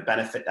away, you're going to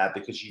benefit there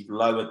because you've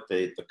lowered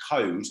the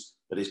code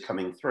that is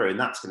coming through, and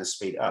that's going to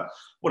speed it up.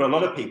 What a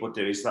lot of people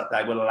do is that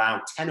they will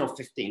allow 10 or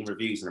 15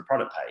 reviews on a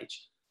product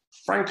page.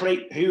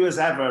 Frankly, who has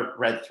ever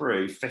read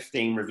through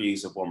 15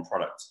 reviews of one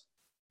product?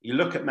 You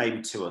look at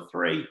maybe 2 or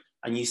 3,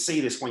 and you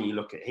see this when you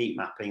look at heat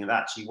mapping, and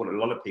actually what a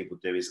lot of people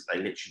do is that they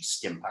literally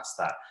skim past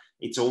that.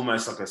 It's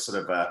almost like a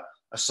sort of a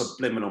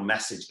subliminal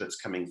message that's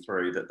coming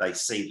through, that they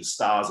see the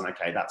stars and,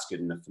 okay, that's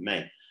good enough for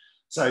me.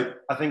 So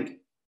I think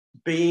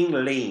being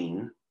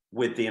lean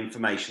with the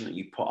information that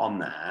you put on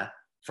there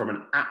from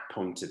an app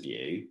point of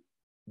view,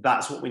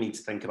 that's what we need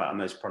to think about on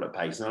those product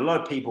pages. And a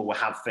lot of people will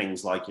have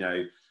things like,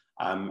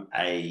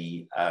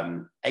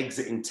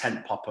 exit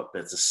intent pop-up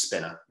that's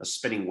a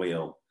spinning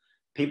wheel.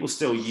 People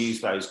still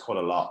use those quite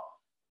a lot.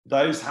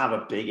 Those have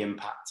a big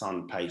impact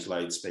on page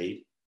load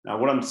speed. Now,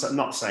 what I'm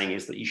not saying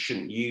is that you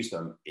shouldn't use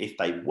them if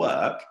they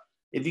work.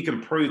 If you can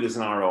prove there's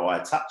an ROI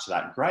attached to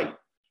that, great.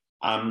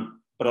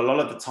 But a lot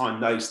of the time,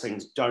 those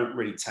things don't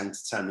really tend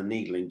to turn the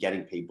needle in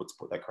getting people to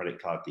put their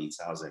credit card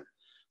details in.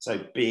 So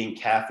being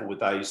careful with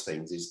those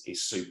things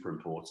is super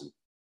important.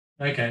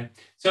 Okay.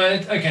 So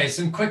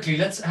quickly,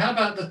 how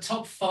about the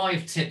top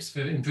 5 tips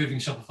for improving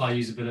Shopify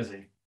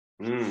usability?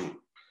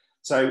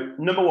 So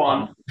number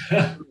one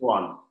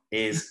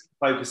is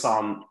focus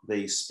on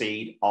the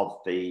speed of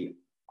the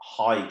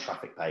high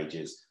traffic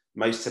pages.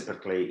 Most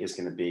typically is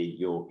going to be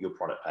your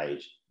product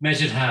page.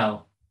 Measured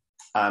how?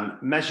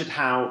 Measured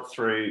how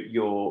through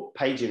your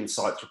page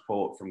insights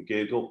report from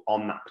Google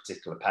on that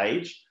particular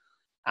page.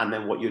 And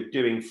then what you're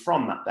doing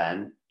from that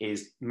then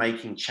is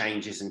making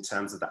changes in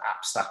terms of the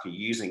app stack you're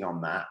using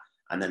on that,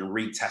 and then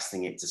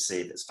retesting it to see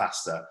if it's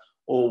faster.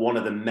 Or one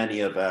of the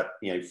many other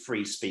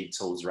free speed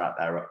tools are out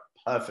there are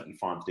perfectly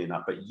fine for doing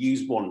that. But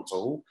use one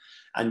tool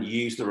and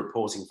use the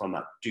reporting from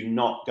that. Do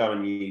not go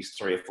and use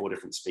 3 or 4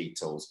 different speed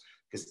tools,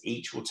 because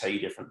each will tell you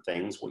different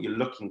things. What you're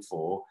looking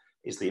for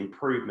is the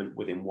improvement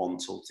within one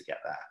tool to get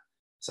there.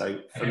 So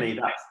for me,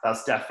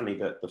 that's definitely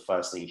the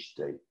first thing you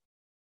should do.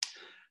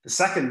 The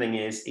second thing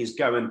is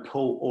go and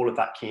pull all of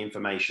that key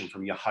information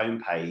from your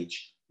home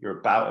page, your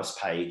About Us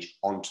page,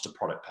 onto the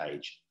product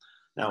page.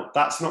 Now,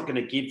 that's not going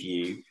to give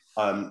you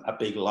a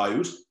big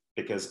load,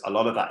 because a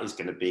lot of that is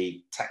going to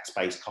be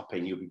text-based copy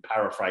and you'll be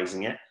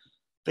paraphrasing it.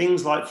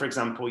 Things like, for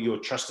example, your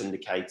trust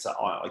indicator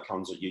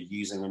icons that you're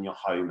using on your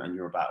home and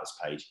your About Us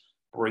page,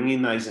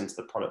 bringing those into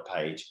the product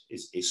page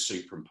is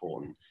super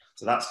important.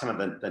 So that's kind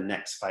of the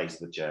next phase of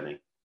the journey.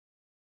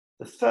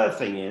 The third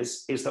thing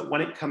is that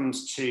when it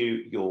comes to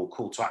your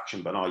call to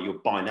action button or your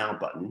buy now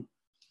button,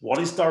 what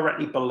is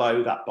directly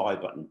below that buy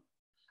button?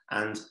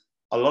 And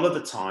a lot of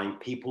the time,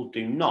 people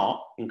do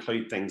not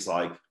include things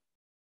like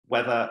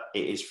whether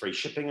it is free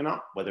shipping or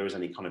not, whether there is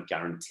any kind of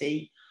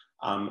guarantee,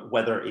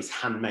 whether it is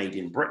handmade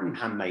in Britain,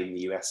 handmade in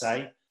the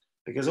USA,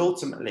 because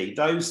ultimately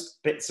those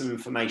bits of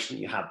information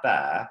that you have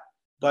there,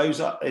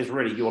 is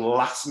really your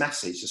last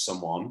message to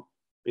someone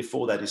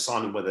before they're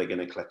deciding whether they're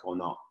going to click or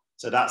not.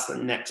 So that's the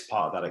next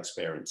part of that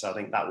experience. So I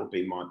think that would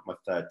be my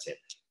third tip.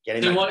 So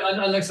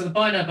the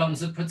buy now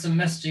buttons, put some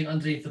messaging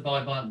underneath the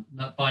buy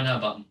now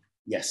button.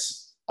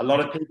 Yes, a lot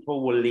of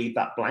people will leave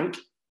that blank.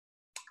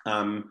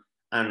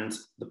 And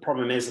the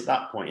problem is at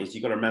that point is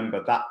you've got to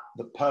remember that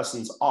the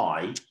person's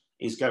eye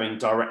is going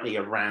directly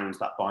around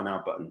that buy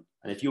now button.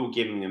 And if you're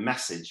giving a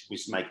message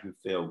which is making them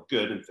feel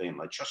good and feeling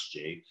they trust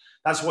you,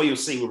 that's why you'll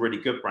see with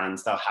really good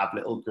brands, they'll have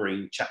little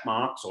green check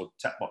marks or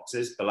check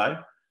boxes below.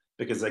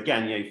 Because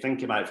again,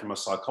 think about it from a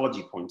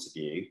psychology point of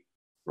view,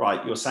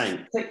 right? You're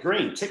saying tick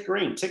green, tick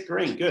green, tick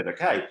green, good,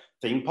 okay.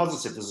 Being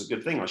positive is a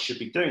good thing, I should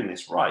be doing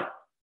this, right?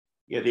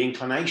 The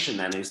inclination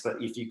then is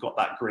that if you've got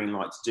that green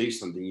light to do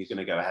something, you're going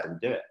to go ahead and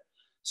do it.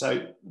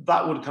 So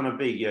that would kind of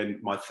be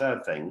my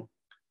third thing.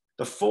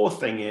 The fourth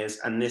thing is,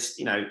 and this,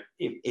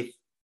 if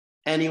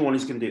anyone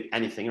who's going to do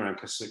anything around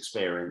customer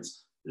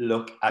experience,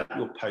 look at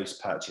your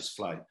post-purchase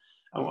flow.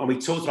 And we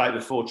talked about it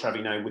before, Trevor,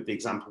 you know, with the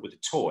example with the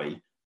toy.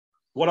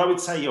 What I would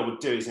say you would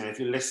do is, you know, if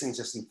you're listening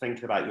to this and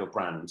thinking about your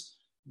brand,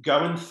 go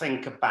and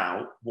think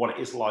about what it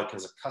is like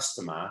as a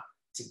customer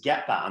to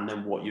get that, and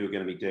then what you're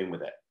going to be doing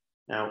with it.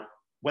 Now,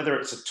 whether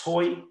it's a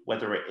toy,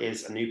 whether it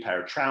is a new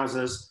pair of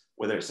trousers,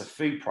 whether it's a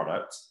food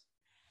product,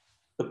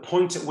 the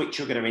point at which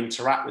you're going to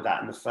interact with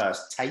that in the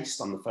first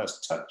taste, on the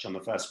first touch, on the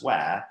first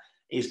wear,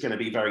 is going to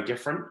be very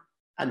different.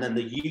 And then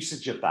the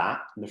usage of that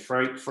and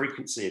the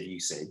frequency of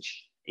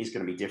usage is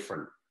going to be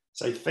different.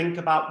 So think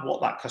about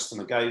what that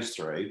customer goes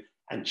through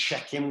and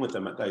check in with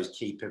them at those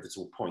key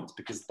pivotal points,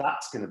 because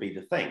that's going to be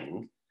the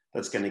thing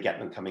that's going to get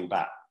them coming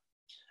back.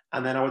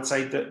 And then I would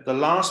say that the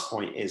last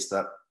point is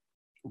that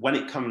when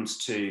it comes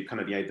to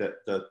kind of, you know,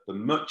 the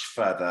much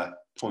further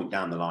point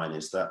down the line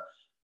is that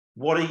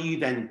what are you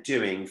then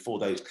doing for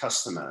those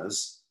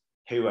customers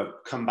who have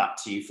come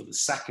back to you for the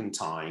second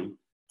time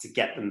to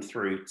get them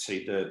through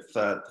to the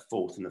third, the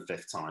fourth, and the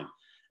fifth time?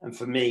 And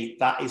for me,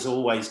 that is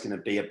always going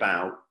to be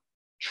about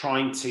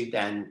trying to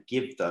then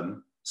give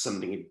them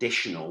something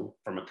additional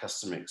from a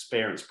customer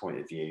experience point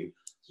of view,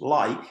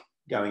 like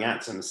going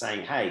out to them and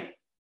saying, hey,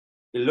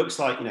 it looks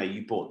like, you know,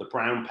 you bought the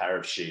brown pair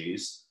of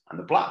shoes and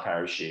the black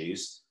pair of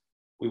shoes.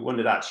 We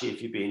wondered actually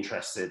if you'd be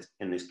interested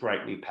in this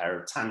great new pair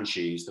of tan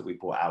shoes that we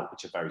brought out,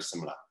 which are very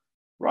similar.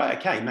 Right,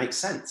 okay, makes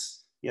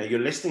sense. You know, you're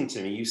listening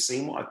to me, you've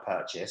seen what I've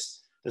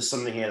purchased. There's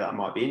something here that I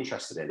might be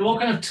interested in.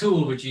 What kind of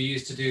tool would you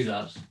use to do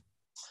that?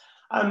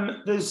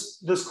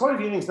 There's quite a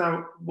few things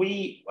now.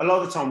 A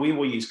lot of the time we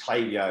will use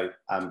Klaviyo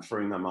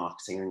for email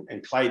marketing,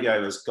 and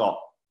Klaviyo has got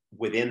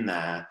within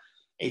there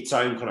its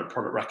own kind of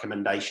product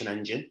recommendation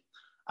engine.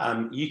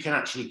 You can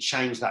actually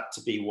change that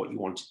to be what you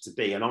want it to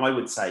be. And I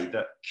would say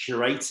that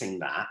curating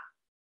that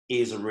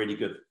is a really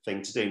good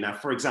thing to do. Now,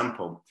 for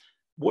example,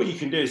 what you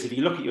can do is if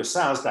you look at your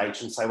sales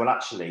data and say, well,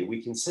 actually,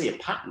 we can see a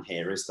pattern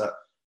here is that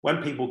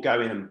when people go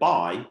in and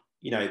buy,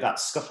 you know, that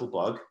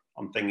Scuttlebug,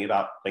 I'm thinking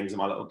about things that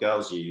my little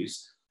girls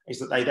use, is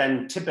that they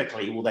then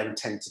typically will then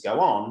tend to go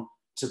on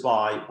to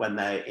buy when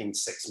they're in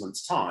 6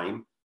 months'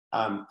 time,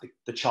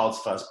 the child's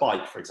first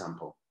bike, for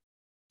example.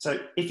 So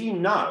if you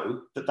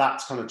know that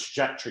that's kind of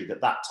trajectory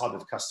that that type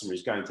of customer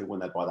is going through when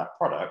they buy that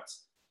product,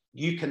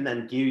 you can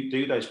then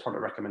do those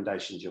product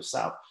recommendations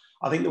yourself.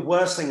 I think the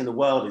worst thing in the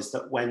world is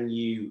that when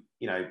you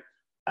know,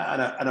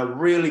 and a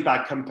really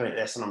bad company at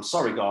this, and I'm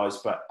sorry guys,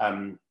 but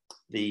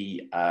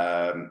the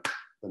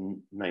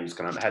name's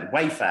gone out of my head,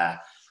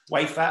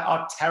 Wayfair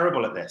are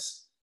terrible at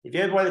this. If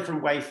you ever buy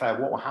from Wayfair,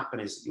 what will happen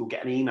is you'll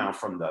get an email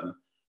from them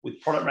with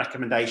product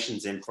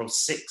recommendations in from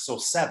 6 or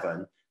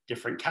 7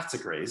 different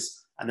categories.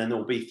 And then there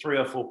will be 3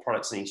 or 4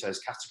 products in each of those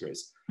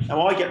categories.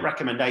 Now, I get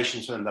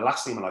recommendations from them. The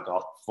last email I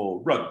got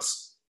for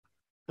rugs.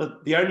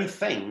 The only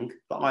thing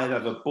that I've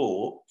ever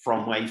bought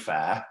from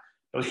Wayfair,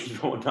 believe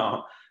it or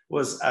not,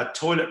 was a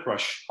toilet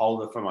brush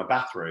holder for my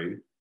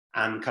bathroom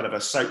and kind of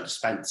a soap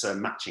dispenser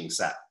matching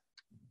set.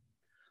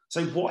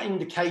 So what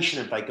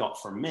indication have they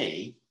got from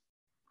me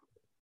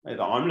that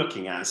I'm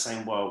looking at and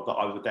saying, well, that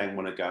I would then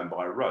want to go and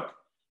buy a rug?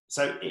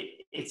 So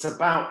it's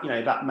about, you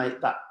know,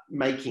 that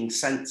making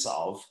sense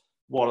of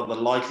what are the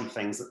likely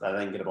things that they're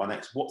then going to buy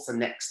next? What's the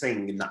next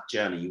thing in that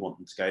journey you want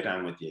them to go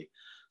down with you?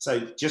 So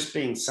just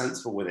being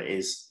sensible with it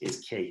is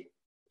key.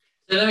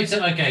 So let me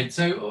tell, okay,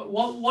 so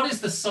what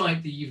is the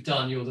site that you've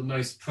done you're the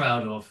most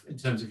proud of in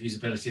terms of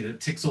usability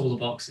that ticks all the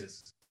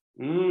boxes?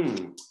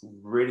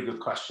 Really good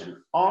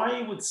question.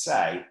 I would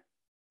say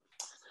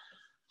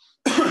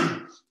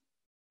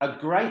a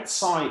great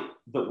site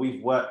that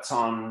we've worked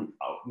on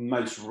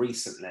most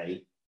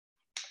recently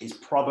is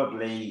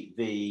probably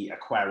the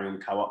Aquarium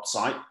Co-op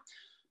site.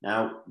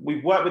 Now,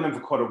 we've worked with them for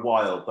quite a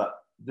while, but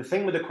the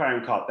thing with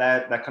Aquarium Co-op,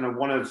 they're kind of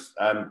one of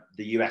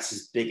the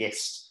US's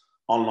biggest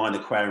online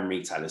aquarium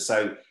retailers.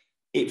 So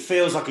it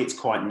feels like it's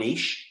quite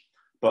niche,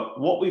 but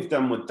what we've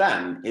done with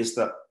them is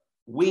that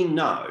we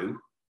know,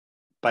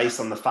 based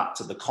on the fact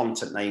of the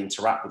content they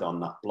interact with on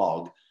that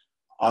blog,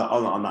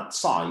 on that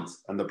site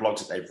and the blogs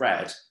that they've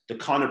read, the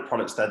kind of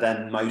products they're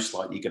then most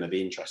likely going to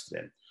be interested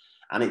in.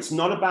 And it's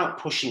not about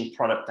pushing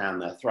product down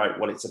their throat.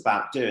 What it's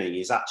about doing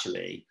is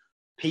actually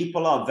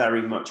people are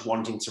very much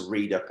wanting to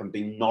read up and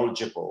be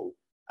knowledgeable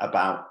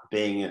about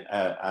being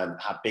a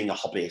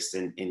hobbyist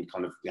in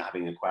kind of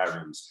having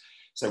aquariums.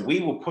 So we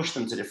will push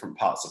them to different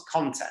parts of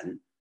content,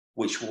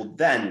 which will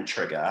then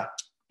trigger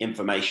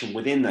information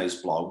within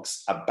those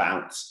blogs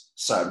about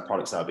certain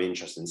products that I'll be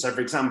interested in. So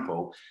for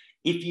example,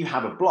 if you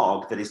have a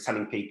blog that is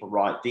telling people,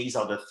 right, these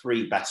are the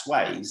 3 best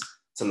ways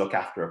to look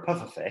after a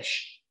pufferfish,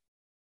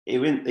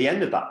 at the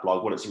end of that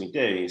blog, what it's going to be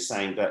doing is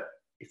saying that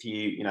if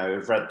you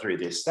have read through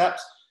these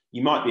steps,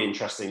 you might be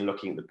interested in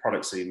looking at the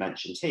products that we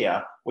mentioned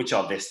here, which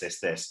are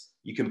this.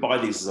 You can buy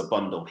these as a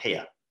bundle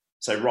here.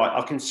 So, right,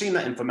 I've consumed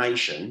that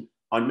information.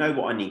 I know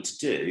what I need to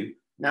do.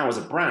 Now, as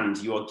a brand,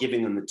 you are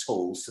giving them the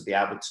tools to be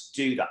able to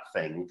do that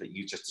thing that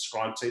you just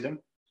described to them.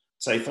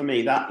 So for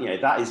me,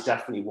 that is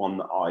definitely one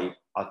that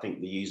I think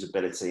the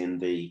usability and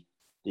the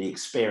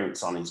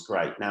experience on is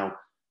great. Now,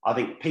 I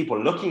think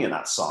people looking at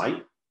that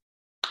site,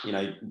 you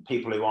know,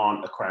 people who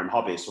aren't aquarium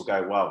hobbyists will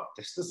go, well,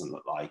 this doesn't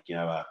look like, you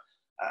know,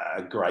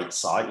 a great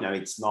site. You know,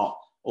 it's not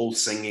all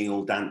singing,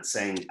 all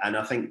dancing. And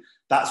I think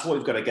that's what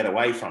we've got to get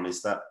away from,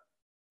 is that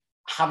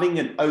having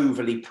an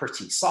overly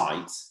pretty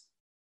site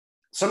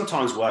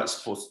sometimes works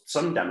for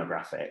some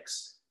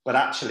demographics, but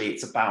actually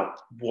it's about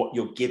what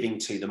you're giving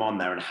to them on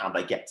there and how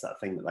they get to that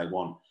thing that they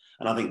want.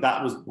 And I think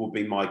that would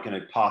be my kind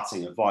of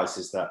parting advice,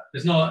 is that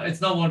it's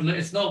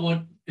not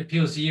what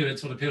appeals to you,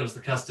 it's what appeals to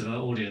the customer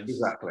audience.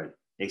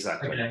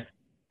 Exactly. Okay.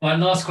 Right,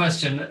 last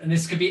question, and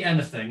this could be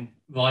anything,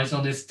 right?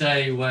 On this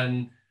day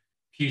when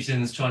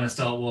Putin's trying to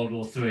start World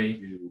War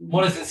III,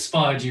 what has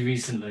inspired you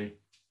recently?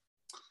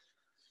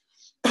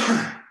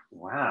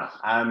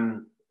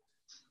 Wow.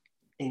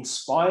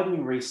 Inspired me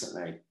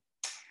recently.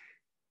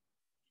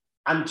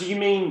 And do you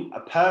mean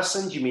a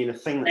person? Do you mean a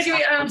thing that's... It can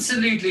be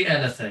absolutely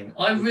anything.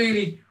 I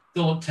really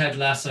thought Ted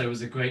Lasso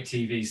was a great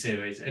TV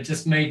series. It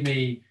just made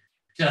me,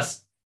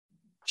 just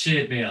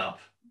cheered me up.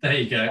 There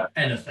you go,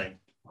 anything.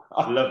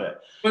 I love it.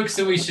 Books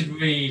that we should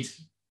read,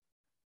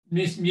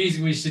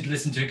 music we should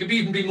listen to. It could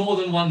even be more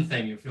than one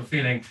thing if you're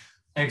feeling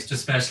extra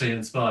specially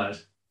inspired.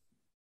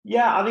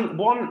 Yeah, I think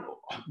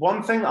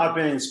one thing I've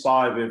been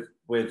inspired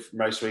with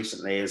most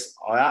recently is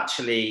I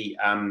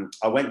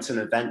went to an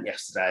event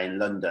yesterday in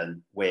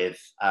London with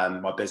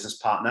my business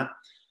partner.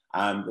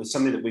 It's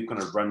something that we've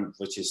kind of run,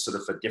 which is sort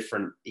of for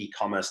different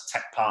e-commerce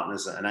tech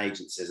partners and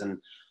agencies. And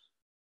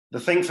the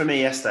thing for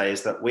me yesterday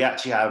is that we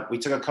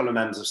took a couple of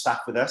members of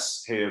staff with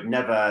us who have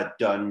never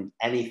done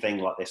anything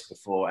like this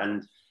before.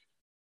 And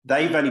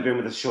they've only been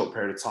with us a short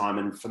period of time.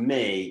 And for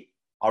me,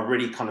 I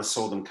really kind of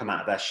saw them come out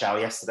of their shell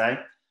yesterday,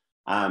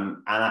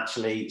 and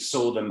actually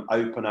saw them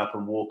open up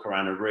and walk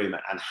around a room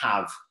and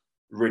have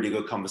really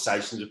good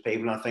conversations with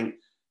people. And I think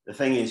the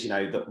thing is, you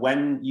know, that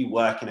when you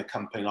work in a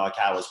company like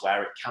ours,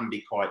 where it can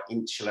be quite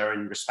insular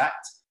in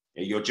respect,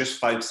 you're just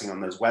focusing on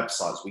those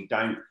websites. We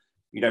don't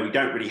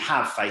really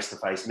have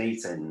face-to-face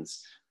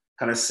meetings.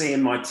 Kind of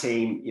seeing my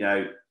team, you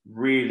know,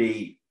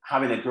 really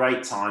having a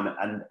great time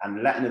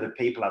and letting other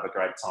people have a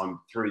great time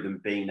through them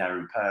being there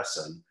in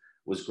person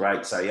was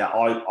great. So yeah,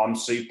 I'm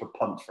super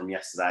pumped from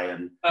yesterday.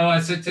 And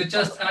so to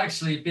just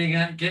actually getting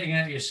out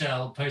of your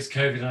shell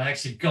post-COVID and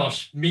actually,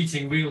 gosh,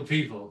 meeting real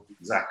people.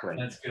 Exactly.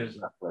 That's good.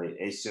 Exactly.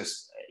 It's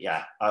just,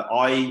 yeah,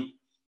 I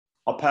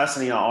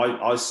personally,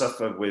 I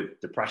suffer with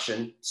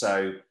depression.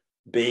 So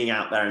being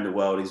out there in the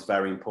world is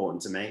very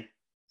important to me.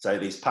 So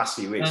these past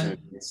few weeks, when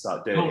we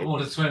start doing it.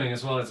 Water swimming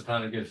as well is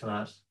apparently good for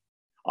that.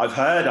 I've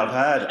heard.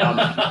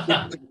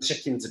 I'm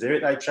chicken to do it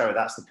though, Trevor.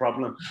 That's the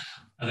problem.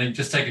 I think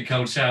just take a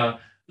cold shower.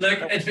 Look,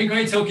 it's been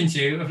great talking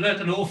to you. I've learned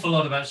an awful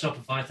lot about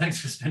Shopify. Thanks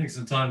for spending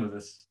some time with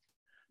us.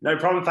 No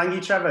problem. Thank you,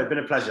 Trevor. It's been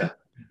a pleasure.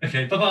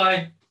 Okay,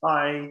 bye-bye.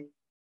 Bye.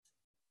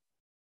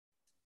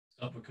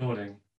 Stop recording.